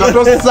bwoti nga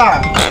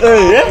tossa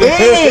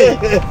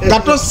nga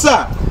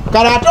tossa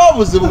kale ate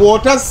obuzibu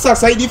bw'otassa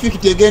side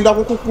effect egenda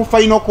ku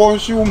final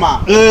consumer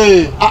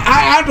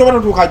ate oba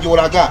totuuka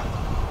gy'olaga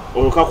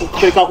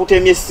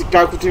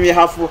kakutemye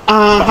hafu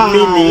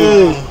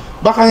mini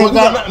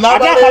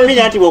ate akamini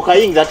anti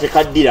bw'okayingiza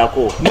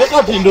tekaddirako naye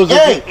kati ndozi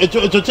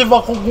ekyo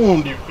kiva ku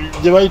gundi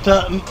gye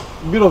bayita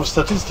Bureau of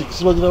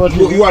Statistics bagira bati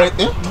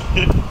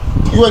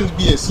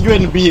UNBS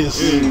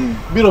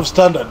Bureau of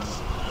Standards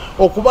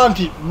okuba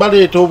nti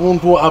baleeta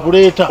obuntu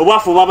abuleeta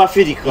obwafu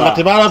bw'Abafirika nga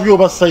tebalabye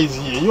oba size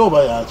ye yo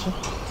oba yaki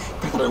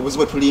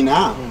obuzibu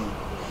tulina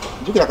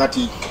njukira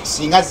kati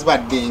singa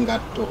zibadde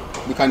engatto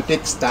we can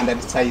take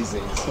standard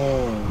sizes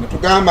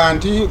netugamba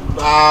nti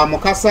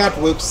mukasa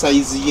tuwe ku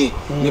size ye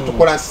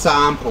netukola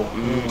sample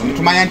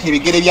netumanya nti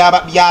ebigere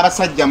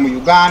by'abasajja mu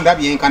Uganda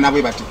byenkana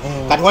bwe bati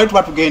kati wali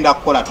tuba tugenda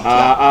kukola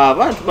tutya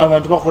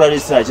abantu bakola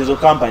research ezo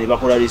company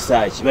bakola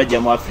research bajja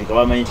mu Africa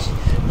bamanyi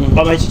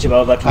kiki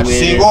baba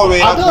batuweere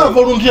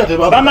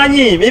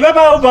bamanyi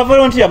ba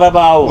volunteer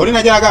babaawo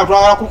olina gyalaga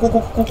twagala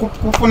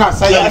kufuna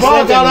size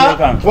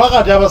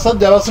twakati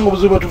abasajja abasinga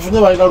obuzibu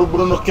bwetufunye balina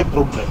Bruno K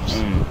problems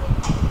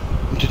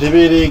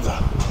tebeerega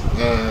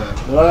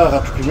nabala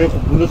katupime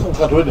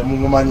katuwede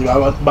mumanyi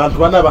bantu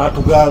bana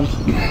batugambye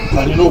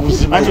balina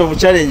obuzibu anti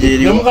obuchallenge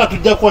eriyo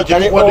nemukatujja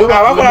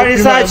abakola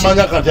research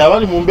kati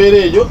abali mu mbeera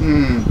eyo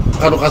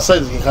kano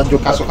kasaizi kajjo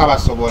kasoka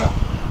basobola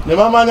ne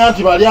bamanya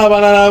nti bali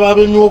abalala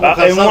ababemyogo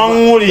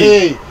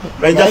kasabuli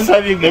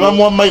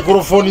nebamuwa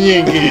microphone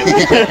yengeri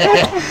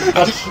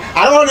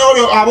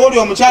aboli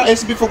omukyala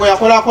SB4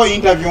 yakolako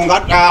interview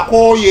nga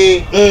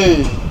akooye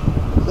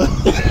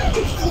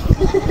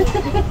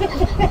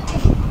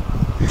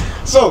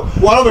so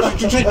walobe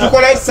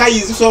tukola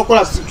size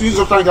sokola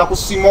tuizo tangira ku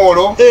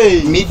simolo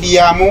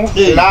medium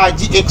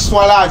large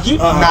extra large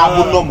na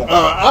bunomo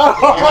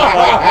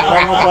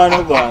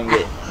amapano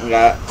gwange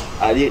nga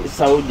ali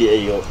Saudi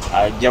eyo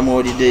ajja mu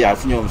holiday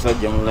afunye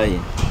omusajja mu line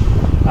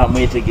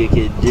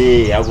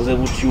amwetegekedde aguze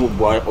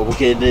butube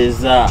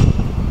obukendeeza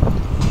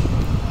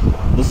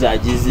embuzi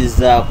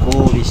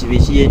agizizaako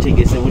biki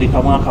yeetegese buli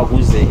kamu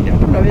akaguze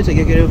nga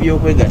beetegekera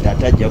byokwegatta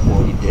atajja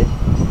kuwulidde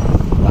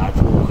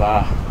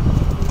ng'atuuka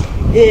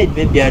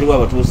bebbi aliwo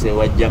abatuuse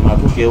ewajjama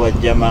atuuka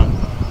ewajjama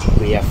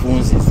bwe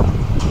yafunziza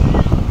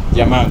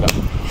jamanga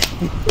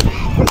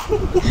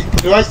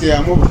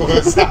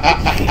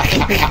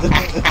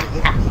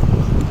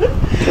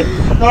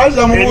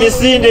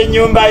emisinde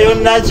ennyumba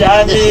yonna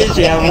kyani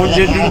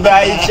kyeyamuje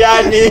Dubai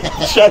kyani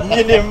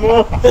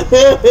kyanyinimu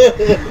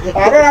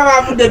ate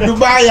nabavudde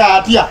Dubai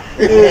atya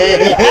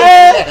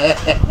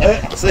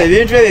so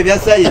ebintu ebyo bya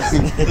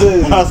sayizi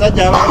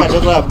abasajja abanga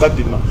tosobola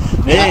babima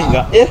naye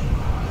nga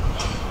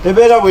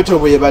ebeera bwetyo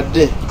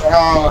bwebadde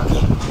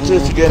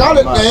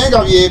kale naye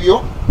nga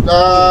byebyo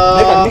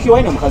Miki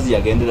waine omukazi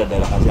yagendera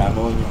ddala kati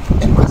anoonya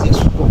emikazi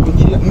esukka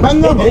okugirira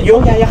mbangamba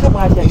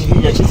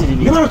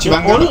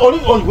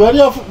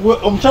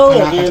omukyalo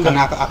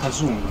yagenda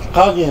akazungu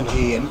kagenda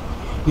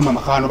ni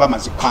mama kano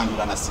bamaze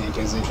kukanjula na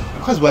sente ze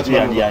mukazi bwati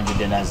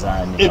yanjudde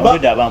nazaani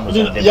obudde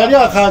abamuzadde yali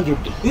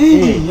akanjudde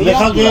ne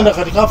kagenda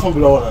kati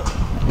kafumbirwa wala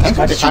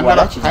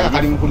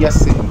kali mukulya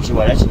sente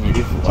kiwala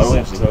kinyirivu waliwo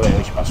ensiko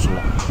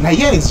ekipasula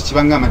naye ensi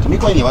kibangamba nti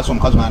mikwaine yawasa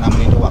omukazi mwana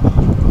namulende waka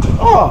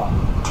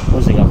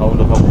ozenga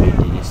kawundo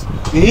kakubendereza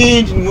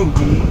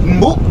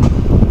mbu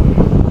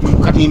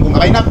kati mbu nga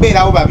balina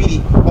kubeerawo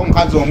babiri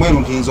omukazi omweru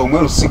nti nze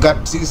omweru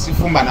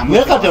sifumba namwe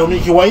naye kati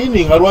auniki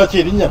wayini nga lwaki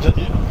erinnya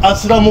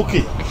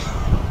asiramuke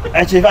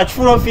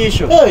akifuula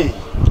official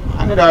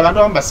anera abantu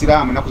abamu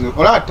basiraamu naku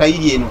olaba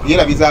tayiri eno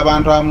yerabiza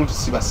abantu abamu nti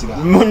si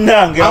basiraamu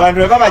munnange abantu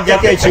bwe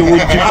babajjako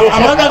ekiwujju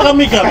amanda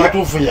gamiki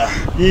amatuufu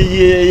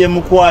ye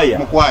mukwaya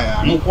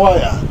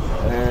mukwaya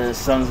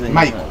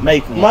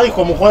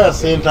Michael mukwaya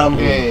sentamu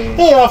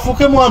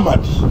afuuke Muhammad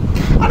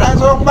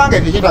atansobola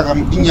okubanga tekyetaaga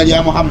linnya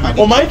lya Muhammad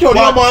omanyi oli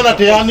omwana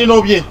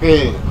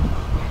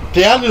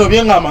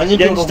teyandinobye ng'amanyi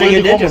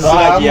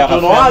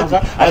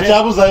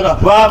akyabuzaira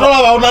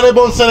tolaba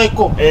onalebo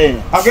nsereko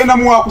agenda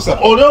mu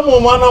wakusatu oli omu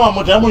omwana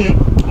wamwe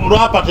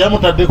lwapa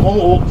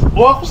teyamutaddeko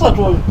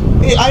owakusatu oyo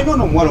alina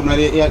ono omuwala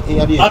omulala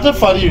eyali ate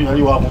faliyo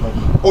yali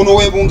wamumanyi ono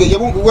webunge yali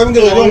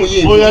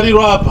omuyimbi yali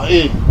lwapa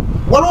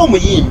waliwo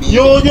omuyimbi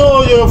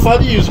yoyoyo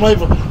faliyo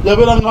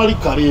yabeera ngaali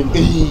kalembe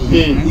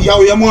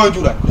yawe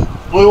yamwanjula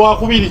oyo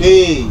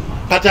wakubiri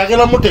kati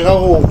agenda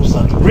muteekako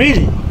wokusatu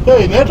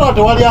naye twala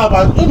tewali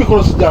abantu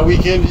emikolo sijja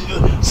weekend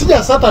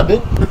sijja Saturday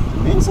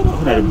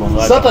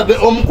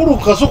omukulu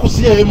kasuku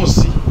si ye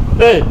MC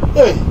naye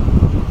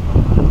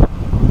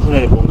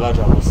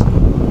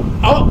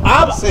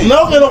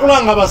ogenda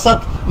okulanga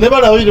basatu ne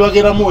bali ababiri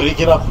bagenda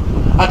muwerekerako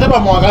ate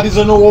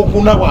bamwagalize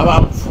n'owokuna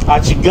bwabamufu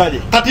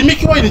akigale kati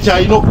Miki Wine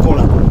kyalina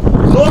okukola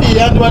nooli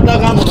yandibadde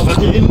agamba no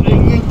kati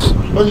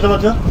bagita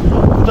batya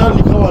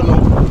kutandika wano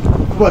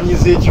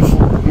kubanyiza ekifu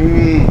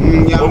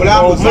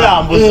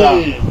omulambuza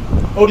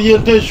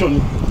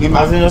orientation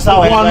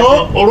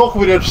wano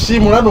olwokubiri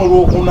etusiimula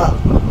n'olwokuna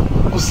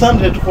ku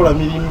Sunday tukola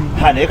mirimu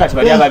naye kati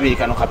bali ababiri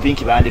kano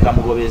kapinki bandika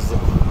mugobeze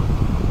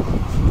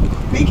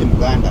Pinki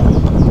muganda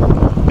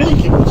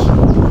Pinki muki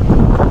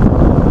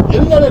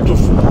erinnya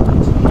letufu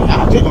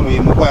ate ono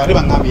ye mukwaya ate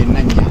baŋŋamba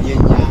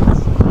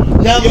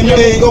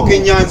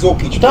yenyanza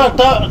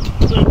tata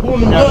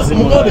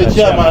muganda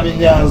ekyamaani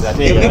Nyanza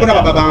bona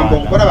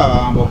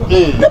babambogo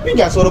ne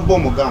Pinki asobola obba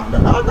omuganda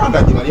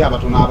n'abaganda gye bali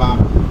abatono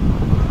abamu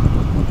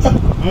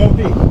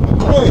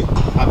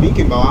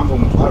Pinki mbawamba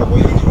omutwalo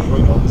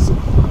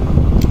gwoyinaobuzibu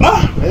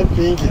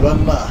Pinki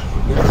banna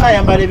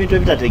ayambala ebintu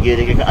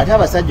ebitategerekeka ate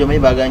abasajja omanyi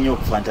baganye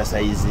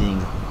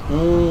okufantasayizinga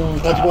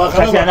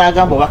kati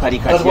anagamba oba kali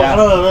katya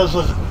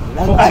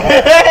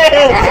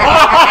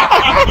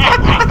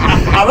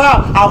aba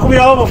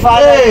akubirawo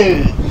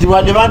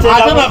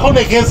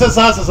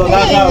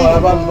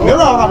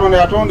Katonda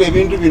yatonda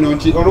ebintu bino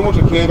nti olumu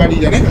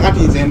tetwebalira naye kakati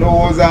nze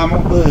ndowoozaamu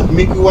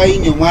Miki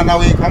Wine omwana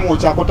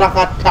w'ekamwokya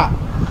akotakatta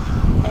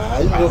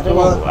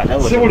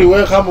si buli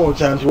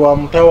wekamwokya nti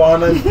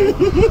wamutawaana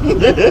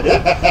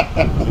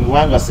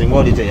wanga singa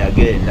oli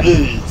teyagenda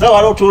so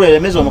waliwo otuula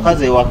eremeza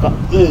omukazi ewaka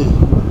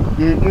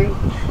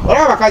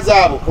olaba abakazi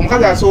abo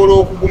omukazi asobola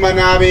okuguma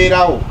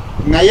n'abeerawo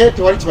naye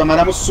tewali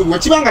kibamalamu ssubi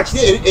wekibanga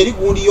kiri eri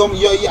gundi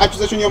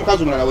accusation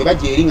y'omukazi omulala we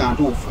bajja eri nga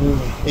ntuufu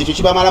ekyo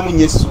kibamalamu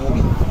nnyo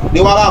essuubi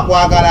ne waba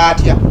akwagala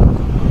atya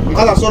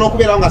omukazi asobola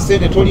okubeerawo nga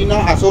ssente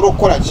tolina asobola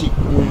okukola ki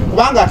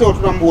kubanga ate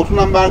otuna mu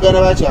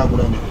baagala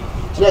bakyagulanye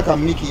kireka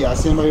Miki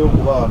yasembayo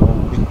okuba wano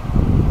obubi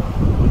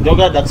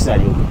njogera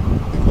dakisali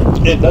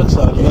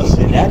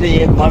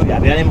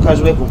abeera ne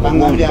mukazi we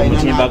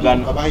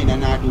kumutimbagano abayina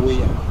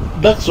n'adiweya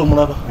Dax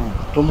omulaba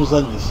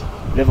tomuzanyisa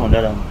levo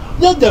ndalamu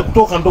jajja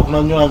kutoka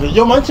ntokunanywange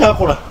yomanyi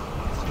kyakola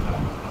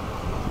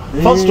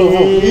first of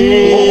all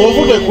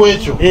ovude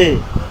kwekyo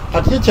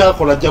kati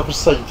kyakola ajja ku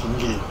site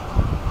ngeri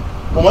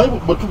omanyi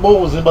bwe tuba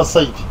obuzimba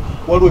site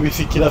waliwo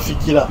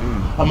ebifikirafikira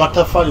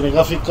amatafaali ne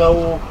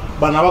gafikawo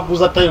bano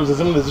abaguza tiles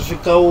ezimu ne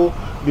zifikawo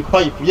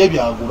bipayipu ye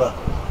byagula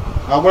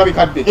agula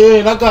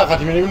bikadde nagaa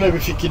kati bino bino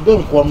ebifikidde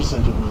nkuwamu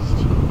sente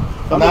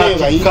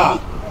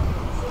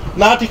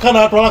n'atika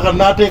n'atwala kati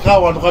n'ateeka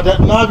awantu kati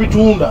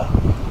n'abitunda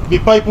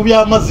bipayipu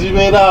by'amazzi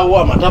bibeeraawo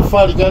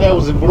amataffaali gali awo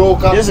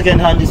zibulooka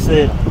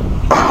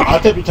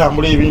ate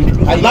bitambula ebintu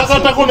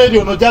nakatako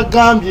n'eryo ono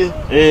gyagambye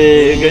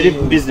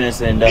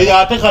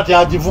ate kati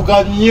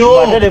agivuga nnyo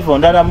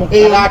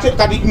ate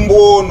kati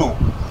mbwono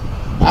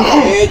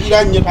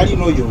egira nnyo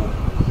talinoyo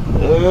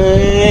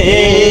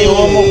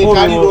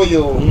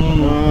talinoyo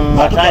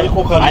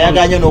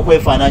ayaganye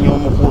n'okwefaananya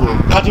omukulu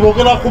kati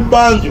bogera ku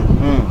banjo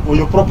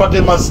oyo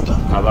property master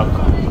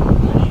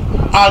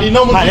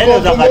alina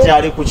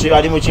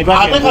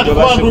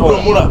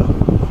omuzigoomula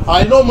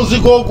alina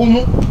omuzigo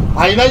ogumu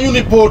alina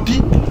uniport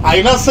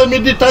alina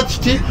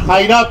semi-detached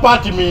alina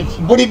apartment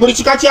buli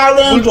kika kya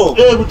lwento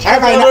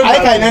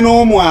ayika alina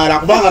n'omwala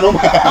kubanga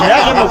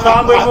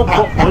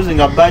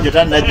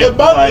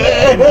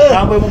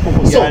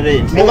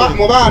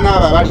mu baana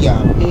abo abali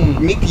awo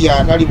mikiya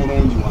atali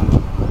bulungi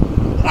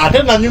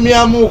ate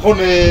nanyumyamuuko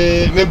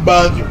ne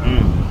banjo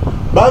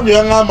banjo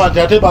yaŋŋamba nti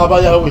ate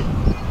baaba yawe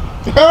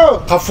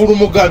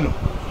kafulumugano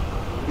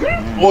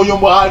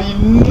oyo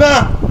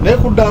alina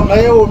nekudanga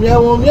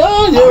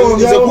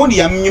yewomyaze gundi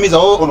yamunyumiza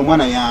ono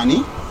mwana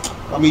yani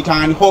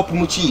bamuyitani Hope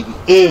Mukiibi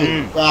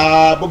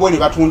bobo ne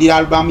batundira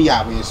alubamu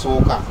yaabwe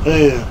esooka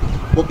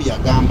Bobi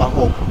yagamba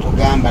Hope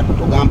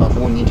togamba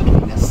boni nti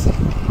tulina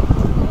ssente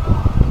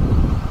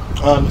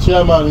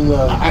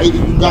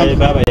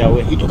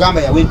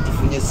tugamba yawe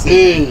tufunye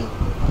ssente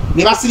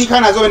ne basirika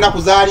nazo bena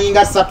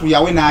kuzaalinga 3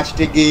 yawe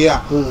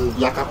n'akitegeera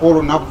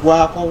yakakolo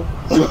naggwako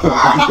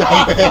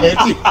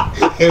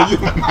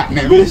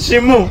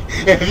kimu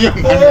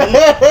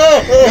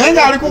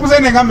nga ali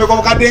kukuzene ngambe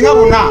ko kadde nga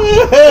buna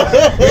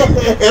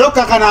ero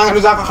kakana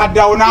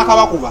zakakaddawo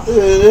n'akabakuba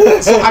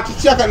so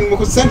atikyaka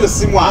mu sente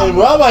simwa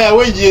baba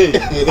yawe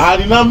ye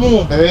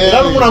alinamu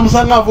era muna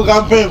musanga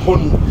avuga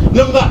mpenkoni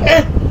nemuga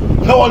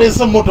nga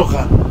walese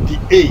motoka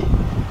ti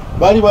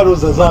bali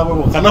baloza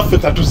zaabwe kanaffe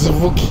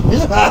katuzivuki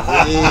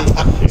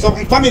so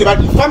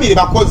family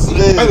bakozi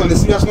bayo ne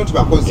serious not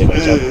bakozi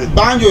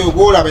banjo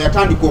yogola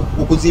bayatandika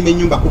okuzimba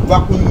ennyumba kuva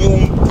ku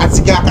nyumba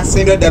asiga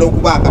akasembera ddala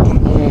okuba akatono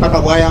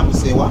paka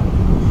bwayambusewa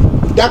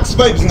Dax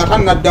vibes nga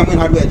tanaddamu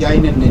hardware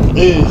jaine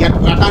nene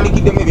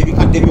yatandikiddemu ebyo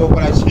bikadde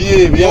byokola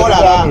ki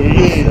byolaba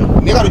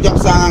ne kati ojja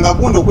kusanga nga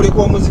gundi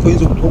okuleka omuziki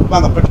oyinza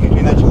okubanga practically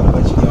tulina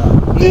kiwalaba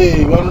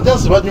kiri wano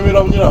jasi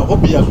banyumira munyira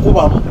Hobi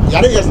yakubamu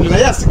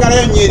naye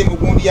asigalayo nyeeri mu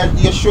gundi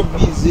ya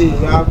showbiz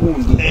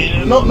yagundi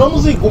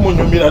n'omuziki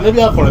gumunyumira ne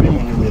byakola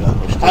bimunyumira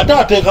ate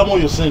ateekamu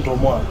oyo sente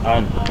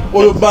omwana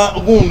oyo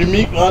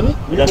gundi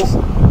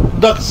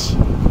Dax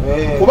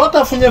kuba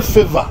tafunye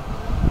favor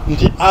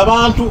nti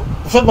abantu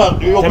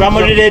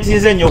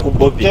tebamulireetinze nnyo ku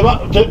Bobi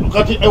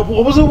kati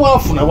obuzibu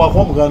bwafuna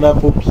bwakuba muganda wa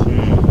Bobi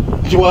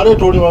nti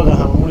waleeta oli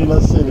wagamba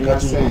mulina ssente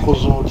kati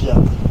nkoze otya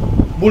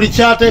buli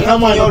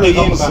kyateekamu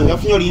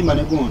yafunye oluyimba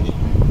ne gundi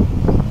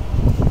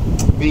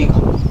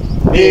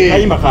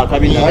kayimba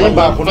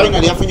kakabinayimba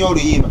yafunye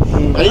oluyimba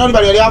alina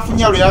oluyimba lyali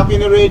afunye lwe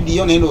yakwine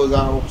rediyo naye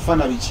ndowooza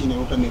okufana biki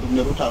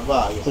ne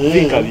lutavaayo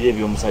vinka biri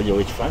ebyomusajja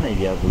wekifaananyi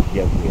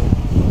byagwera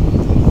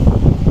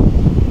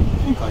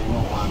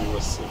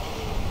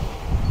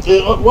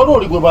waliwo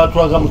oli gwe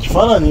batwaga mu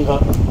kifaananyi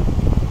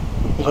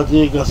nga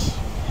gyegasi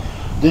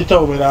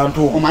gyeyitawomera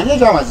ntuumu omanye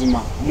ekyamazima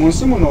mu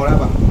nsi muno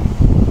olaba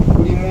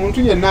buli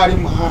muntu yenna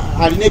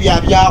alina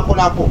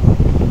ebyabyakolako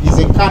is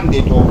a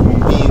candidate of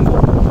mpingo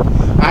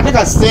ate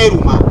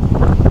kaseeruma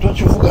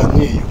tokivuga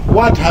nnyo eyo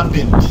what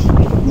happened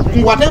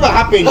whatever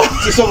happened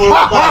kisobola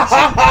okubaaki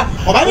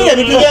obabira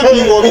ebintu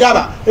by'empingo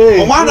obiraba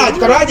omwana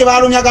akikatala gye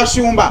balumya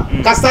gasumba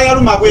kasita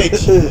yaluma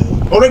bweki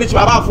olwedi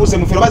kibaba afuuse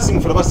mufere oba si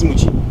mufere oba si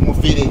muki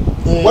mufere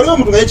waliwo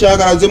omuntu nga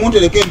yekyayagala nze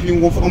muntereka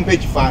empingo ompa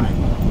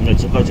ekifaananyi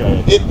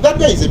that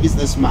guy is a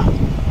businessman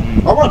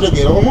oba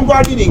otegeera omuntu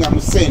adiringa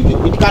mu ssente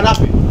it can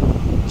happen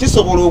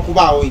kisobola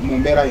okubaawo mu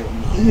mbeera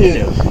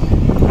yonna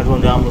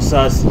katonda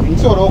amusaasi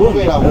nkisobola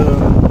okubeerawo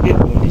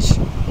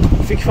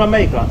fikifa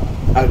maika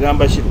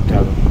agamba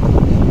kirutalo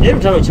naye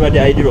lutalo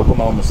kibadde aidira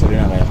okomawo mu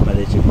Serena nga yakamala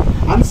ekigo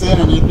ani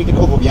Serena ne cricket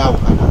ovo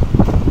byawukana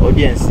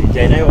audience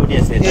kyalinayo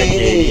audience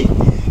etajeri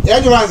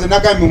era gyobanze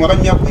nagambye mwe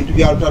abanyuma ku bintu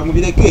bya lutalo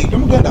mubireke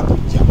temugenda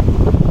kujja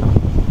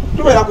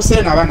tubeera ku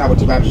Serena abaana abo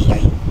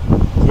tebabeerayo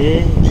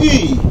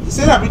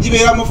Serena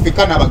tugibeeramu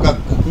ffeka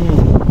n'abagagga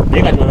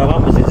naye kati baba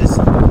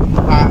bamuzizisa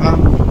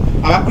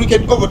aba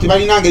cricket ovo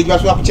tebalina ngeri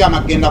gyebasobola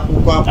kukyama kugenda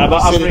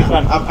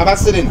aba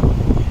Serena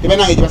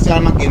tebalina ngeri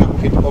gyebasobola magenda ku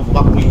cricket ovo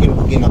bakuliket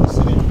okugenda ku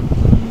Serena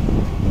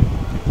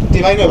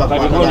tebalina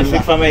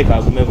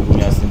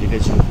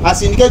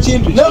asindika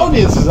ekintu ne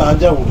audience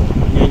zanjawulo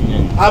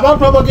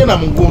abantu abagenda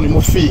mu gundi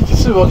mu fiiki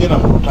si bagenda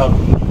mu lutalo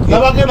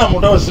n'abagenda mu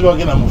lutalo si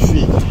bagenda mu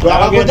fiiki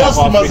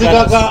just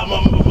maziga ga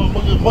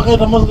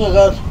bagenda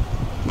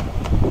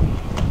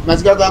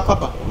maziga ga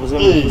kapa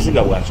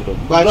buziga bwakiro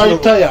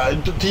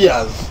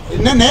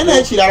naye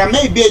nekirala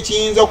maybe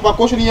ekiyinza okuba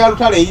koshoni ya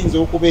lutalo eyinza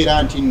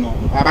okubeera nti nno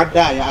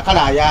abaddaaya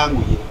akala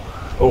ayanguye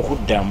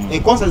okuddamu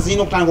ekonsa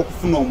zirina okutandika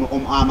okufuna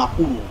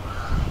amakulu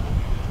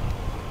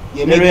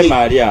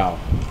nerwemaali awo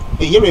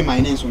ye lwema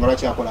ina ensonga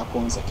lwaki akola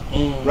concert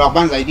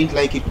lwakubanza I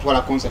didn't like it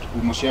kutwala concert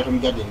ku Sheraton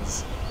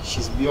Gardens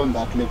she's beyond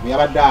that level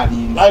yabadde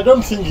alinda. I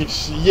don't think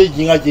it's ye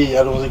jinga je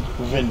yaloze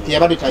ku venue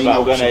yabadde talina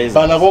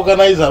bana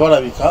organizer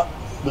abalabika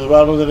be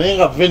baloze naye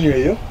nga venue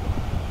eyo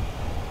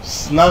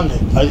nange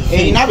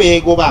erina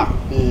beegoba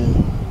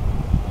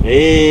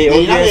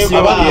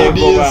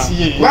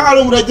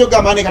bagala omulajjo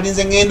gambane kati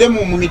nze ngende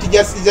mu miti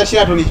gya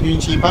Sheraton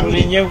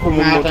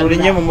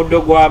tulinye mu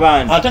muddo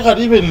gw'abaana ate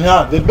kati even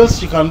her the best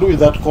she can do with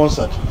that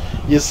concert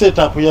ye set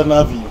up ya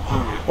Navio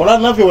ola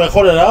Navio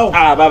wekolerawo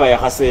baba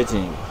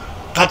yakasetting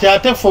kati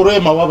ate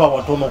forema waba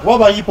watono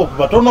kuba hip hop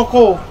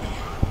batonoko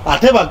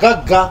ate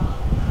bagagga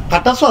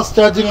kataso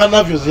charging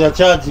Navio zya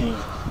charging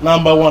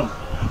number 1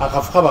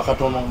 akafuka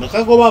bakatono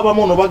nekagoba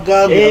abamono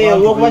bagambe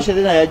okuba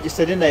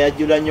Serena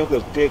yajjula nnyo kwe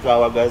kuteeka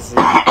awagazi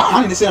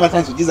ani nisena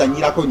batanzi ujiza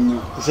nyirako nnyo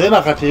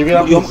Serena kati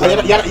ebera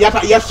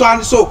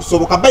yaswandise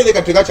okusoboka baile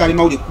kati tegakyali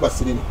mawuli kuba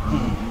Serena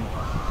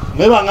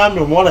neba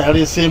ngambe omuwala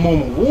yaleeseemu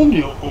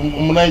omugundi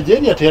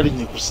Omunigeria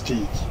teyalinye ku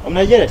stage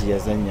Omunigeria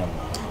teyazannya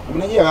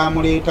Omunigeria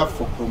bamuleeta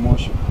for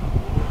promotion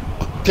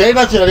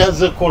teyina kyeyali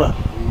azze kukola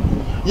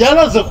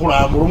yalaze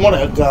kulambula omuwala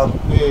yagamba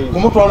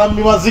kumutwala mu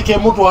mimazike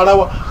mutwala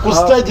ku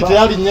stage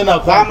teyalinye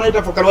nako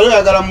bamuleeta for kalwa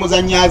yagala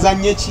muzannya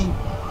azanye ki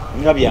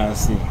nga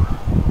byansi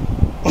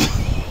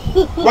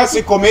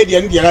kwasi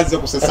comedian ndi yalaze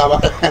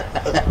kusesaba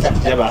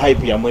yaba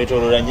hype ya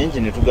mwetolola nyingi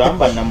ne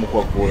tugamba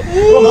namukwakula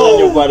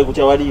omuzannyo gwali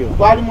kutya waliyo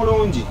gwali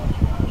mulungi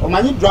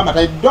omanyi drama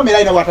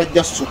drama ina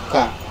watajja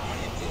sukka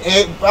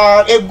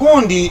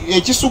egundi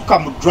ekisukka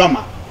mu drama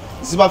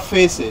ziba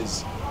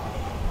faces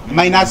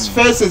minus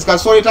faces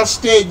kasoleta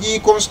stage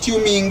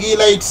costuming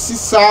light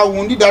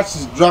sound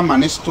that's drama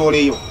ne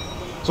story yo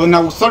so na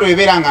usolo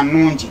eberanga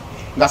nungi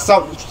nga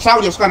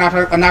sound yasuka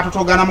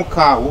natotogana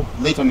mukawo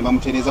later ne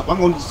bamutereza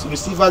kwanga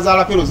receivers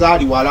ala pelo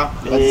zali wala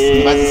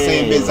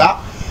bazisembeza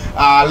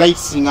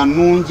lights nga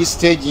nungi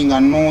staging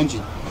nungi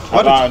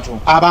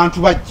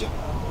abantu bajja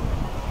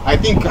I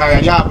think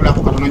yali abula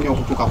ko katono nyo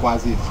okutuka kwa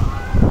Azizi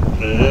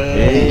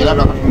yali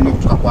abula katono nyo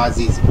okutuka kwa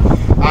Azizi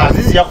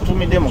Azizi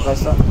yakutumide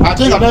mukasa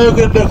ate nga nayo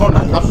gede kona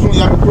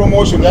kafunya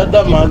promotion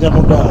yadda manja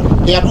mudala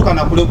yatuka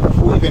na kule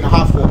ku even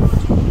half of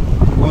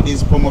what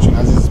is promotion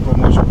Azizi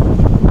promotion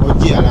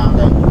oji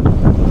alanga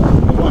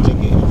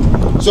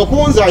so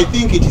kunza I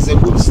think it is a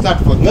good start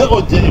for them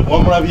oje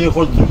wamulabye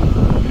kojjo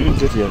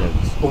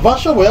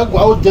ubasho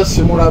boyagwa oje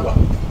simulaba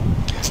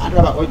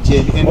andaba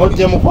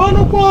oje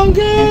mukwano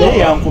kwange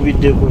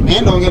yankubidde ko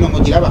nendo ngeno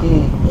mujiraba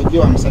oje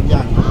wa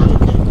musajjani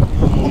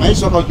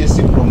omaiso ka oje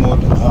si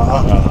promoter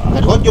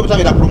kati oje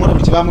obutabira promoter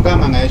biki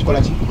bamugamba nga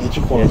yakikola ki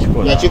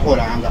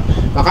yakikolanga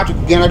bakati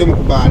kugenda ali mu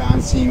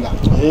kubalansinga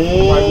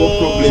waliwo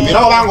problem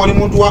era obanga oli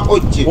muntu wa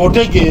oje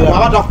otegeera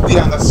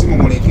abatakubiranga simu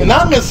muleke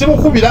nange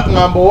simukubira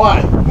ngambo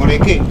wayi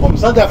muleke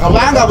omusajja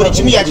kabanga buli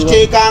kimu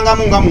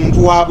yakiteekangamu nga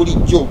muntu wa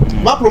bulijjo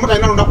ba promoter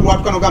ina londa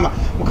kulwatuka nogamba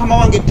mukama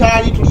wange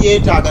tali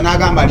tuliyetaaga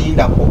n'agamba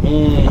lindako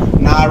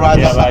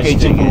n'alwaza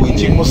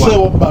package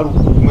musewo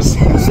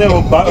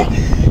bbalu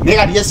naye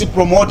kati yesi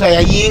promoter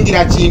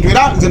yayingira kintu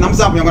era nze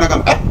namusamba yango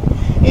nagamba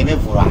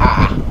emevula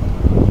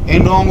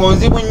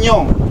endongonzi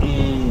nnyo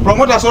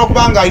promoter asobola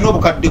kubanga alina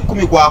obukadde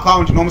 10 ku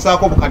account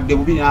n'omusaako obukadde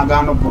 2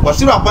 n'agaana obukwa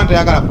si lwakuba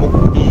ntayagala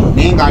buku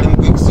naye ng'ali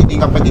mu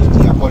exceedinga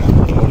budget yakola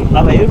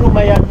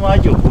abayeruma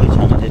yanwajo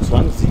okulekyanga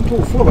tetwanzi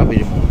ntuufu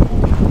babiri mu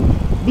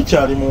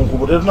bikyali mu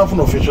nkubu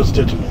tetunafuna official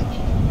statement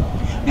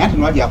naye ati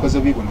nwajo yakoze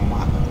bibi buno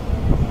omwaka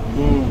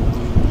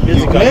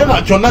naye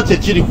nga kyonna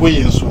kyekiri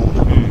kweyo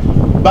ensonga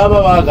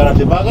baba baagala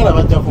tebaagala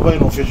bajja kuba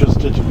in official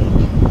statement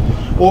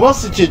oba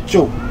si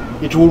kyekyo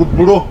it will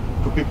blow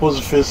to people's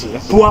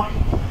faces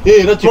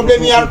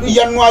problem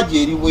ya nwajo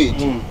eri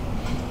bweti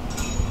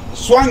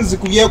Swans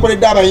ku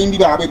byekoledde abayimbi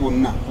baabwe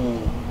bonna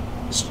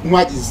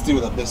nwajo is still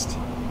the best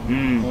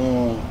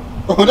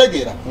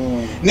otegeera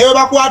newe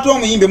bakwata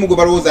omuyimbi mugwe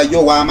balowooza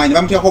yo w'amaanyi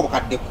bamuteekako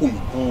obukadde 10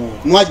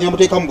 nwajo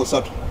namuteekamu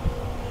 3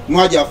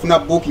 nwajo afuna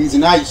bookings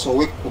n'ayisa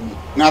owe 10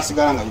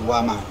 n'asigala nga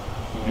yow'amaanyi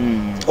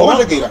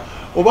obategeera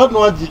oba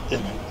nwajo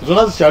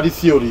zonna zikyali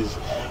theories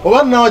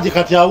oba nwajo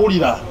kati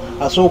awulira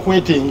asobola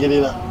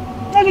okwetengerera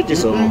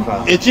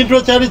ekintu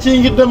ekyali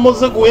kiyingidde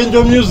muze ku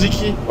Angel Music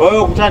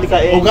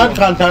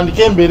ogandika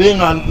ntandika embere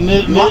nga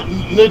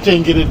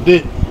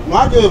netengeredde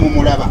nwajo oyo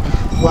mumulaba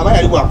bwaba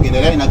yali bwakugenda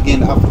era alina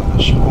kgenda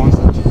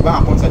concert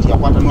kubanga concert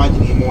yakwata nwajo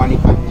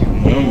nemuwanika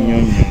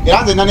nnyo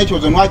era nze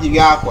nanekyozo nwajo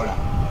byakola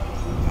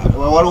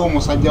waliwo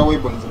omusajja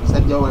weboneza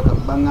omusajja we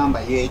baŋŋamba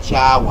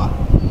yekyawa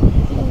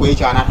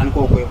okwekyawa n'atandika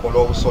okwekola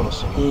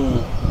obusolosolo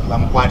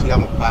bamukwatira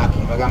mu paaki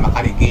bagamba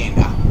kale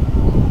genda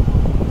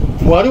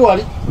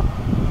wali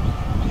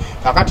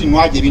kakati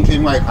nwajo ebintu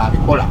ebimu aleka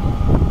abikola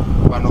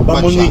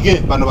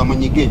bano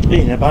bamunyige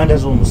nabanda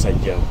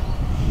z'omusajja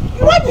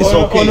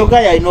ono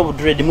gaya alina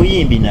obudred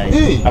muyimbi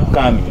naye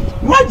upcoming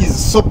nwajo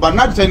soba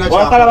nadi talina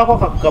wakalabako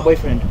ka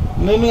boyfriend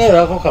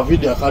nengerako ka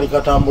video akali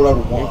katambula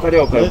lumo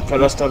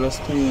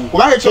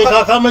kubanga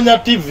akamenya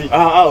TV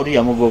oli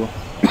yamugoba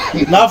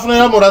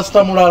nafunira mu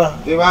rasita mulala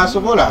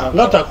tebasobola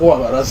nga takuwa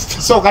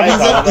barasita so kati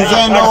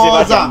nze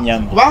ndowooza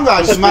kubanga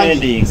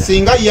akimanyi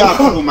singa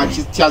yakuluma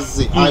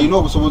kyazze alina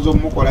obusobozi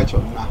obumukola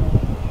kyonna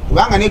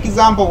kubanga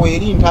n'ekizampo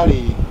bw'eri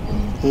ntale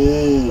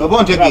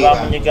oba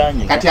ntegeera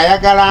kati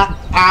ayagala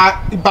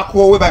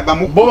bakoowe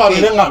bo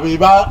babire nga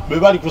be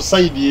bali ku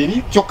sayidi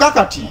eri kyokka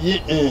kati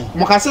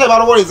mu kaseera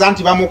balowoleza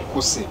nti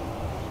bamukkuse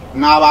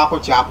n'abaako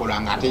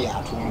kyakola nga ate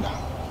yatunda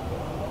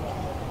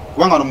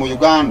kubanga no mu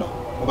Uganda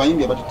mu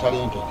bayimbi abati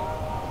talented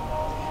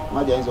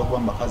maji ayinza okuba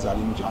mu bakazi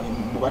ali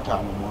mu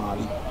bataano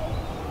mwali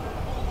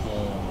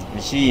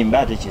ekiyimba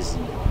ate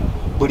kizimba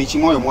buli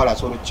kimu oyo omuwala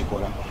asobola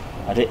okukikola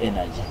ate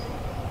energy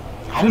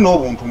ate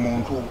n'obuntu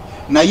muntu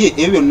naye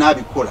ebyo byonna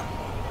abikola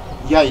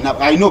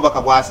alina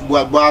obubaka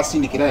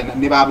bwasindikira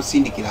ne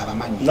babusindikira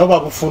abamanyi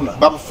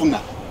babufuna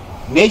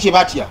naye kye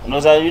batya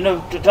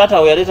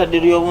taata we yaleeta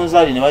ddiru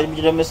y'obunzaali ne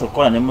bamujira meso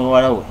okukola ne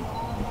muwala we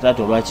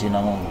taata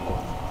olwakirinamu omuko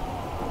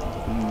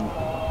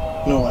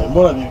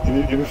mbona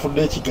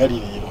ebifudde ekigali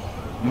leero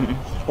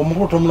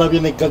omukulu tomulabye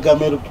ne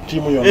gagamero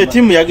ttiimu yonna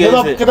ttiimu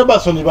yagenze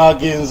Ketabasoni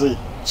bagenze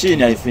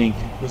kini I think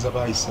kuza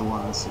bayise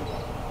wansi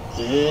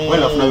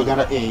wala funa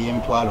Uganda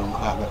emitwalo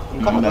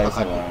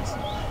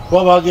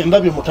nkaaga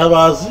ndabye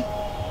Mutabaazi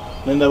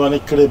nendaba ne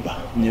Kleba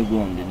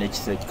negundi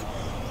nekiseko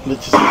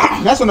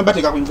naso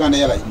nabateka ku Uganda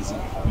yalayinzi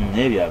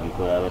nebyo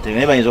abikola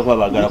abateme bayinza okuba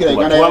bagala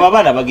kuba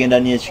abana bagenda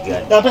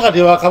n'ekigali ate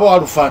kati bakaba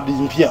Alufadi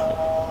mpya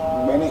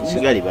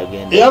kigali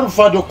bagenda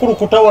Alufadi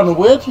okulukuta wano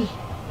bweti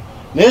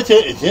neche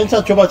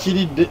ekyensa kyo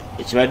bakiridde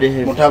ekibadde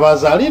heavy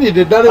Mutabaazi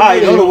aliridde ddala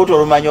olubuto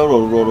olumanyi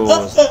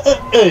olwolowooza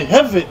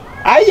heavy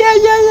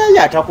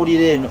ayayayaya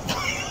atakulira eno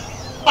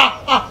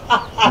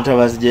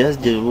Mutabaazi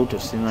gye lubuto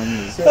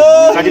simanyi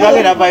kati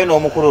bagenda vayo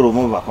n'omukulu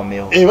olumu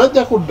bakomewo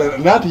bajja kudda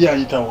naati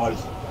yayita wali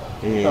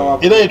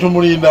era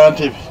yetumulinda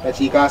Ntebe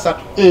dakiika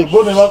 3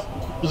 bo ne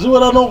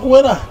ziwera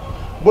n'okuwera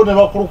bo ne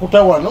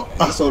bakulukuta wano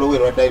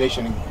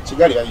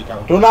kigali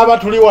bayitawo tonaaba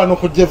tuli wano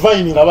ku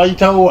Jevaini nga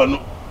bayitawo wano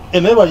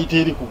naye bayita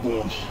eri ku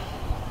gundi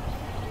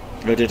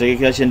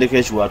lotetegekera kyendeko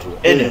ekiwatula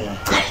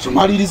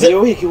tumalirize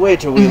eyo wiiki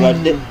bwetyo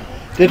bwebadde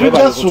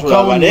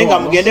tetukyasukawo naye nga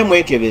mugende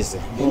mwekebeze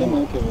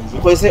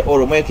mukozese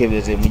olwo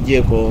mwekebeze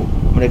mugjeeko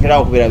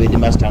mulekerawo okubeera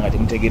bedmaster nga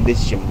temutegedde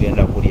ki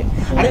kyemugenda kulya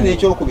ate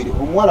n'ekyokubiri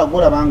omuwala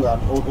gwolaba nga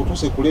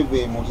otuuse ku leva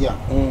emulya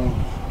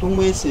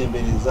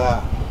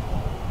tumwesembereza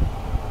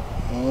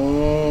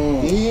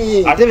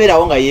ate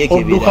beerawo nga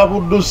yeekebera odduka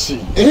buddusi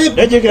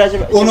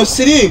ono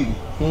siriimu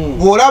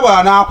bw'olaba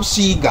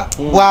anaakusiiga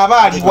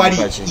bw'aba ali wali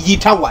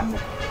yita wano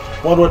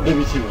walwadde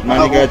bikibo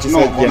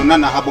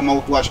nanahabwa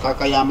mautu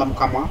ashikakayamba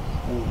mukamwa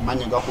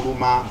manya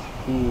gakuluma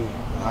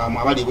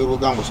mwabali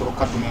bwerugango solo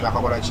kadumira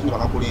akakola kindi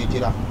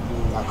bakakuleetera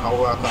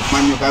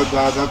akamanyo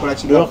gakola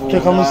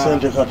kiteekamu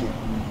ssente kati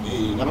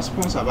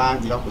n'abasponsa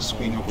bangi ku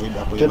screen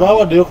okwedda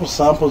tebawaddeyo ku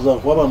sample za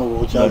kuba bano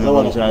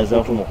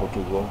bokyaza ku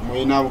mukutugo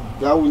mwena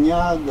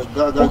gawunya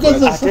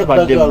ate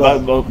badde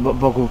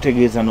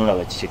bakutegeeza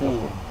n'olaba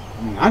kikikako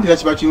anti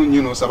takiba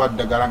kinnyo n'osaba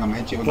ddagala nga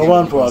maye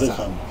obantu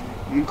aleka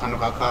kano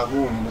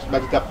kakaguuni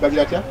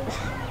bagira tya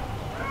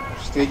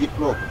stage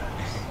prop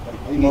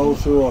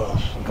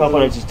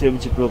kakola kitemu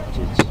kiprop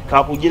kiki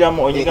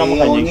kakugiramu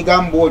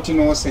onyigamu booti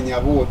n'osenya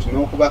booti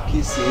n'okuba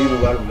kiisi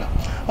ebirubalula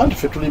anti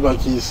ffe tuli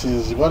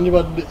bakiisinzi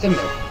bandibadde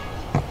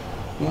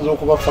nza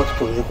okuba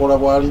factory ekola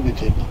bwali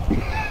bitedi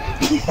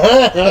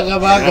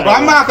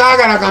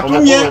bamakagala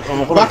katumye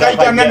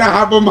bakaitana na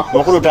haboma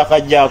mukulu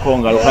takajjako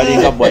nga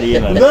lukalinga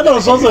bwaliyema nene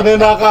osonso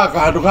nendako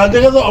akantu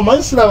kanjegeza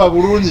omanyi siraba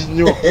bulungi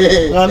nnyo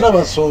nga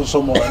ndaba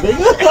sonsomola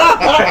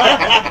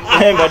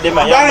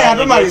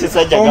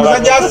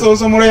omusajja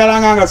asonsomola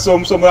yalanga nga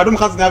sonsomola ate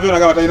omukazi navyona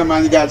nga batalina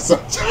maanyi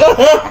gakisoja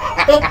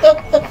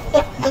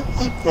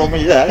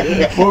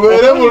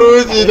mubeere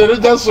bulungi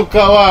tetujja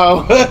sukkawo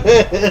awo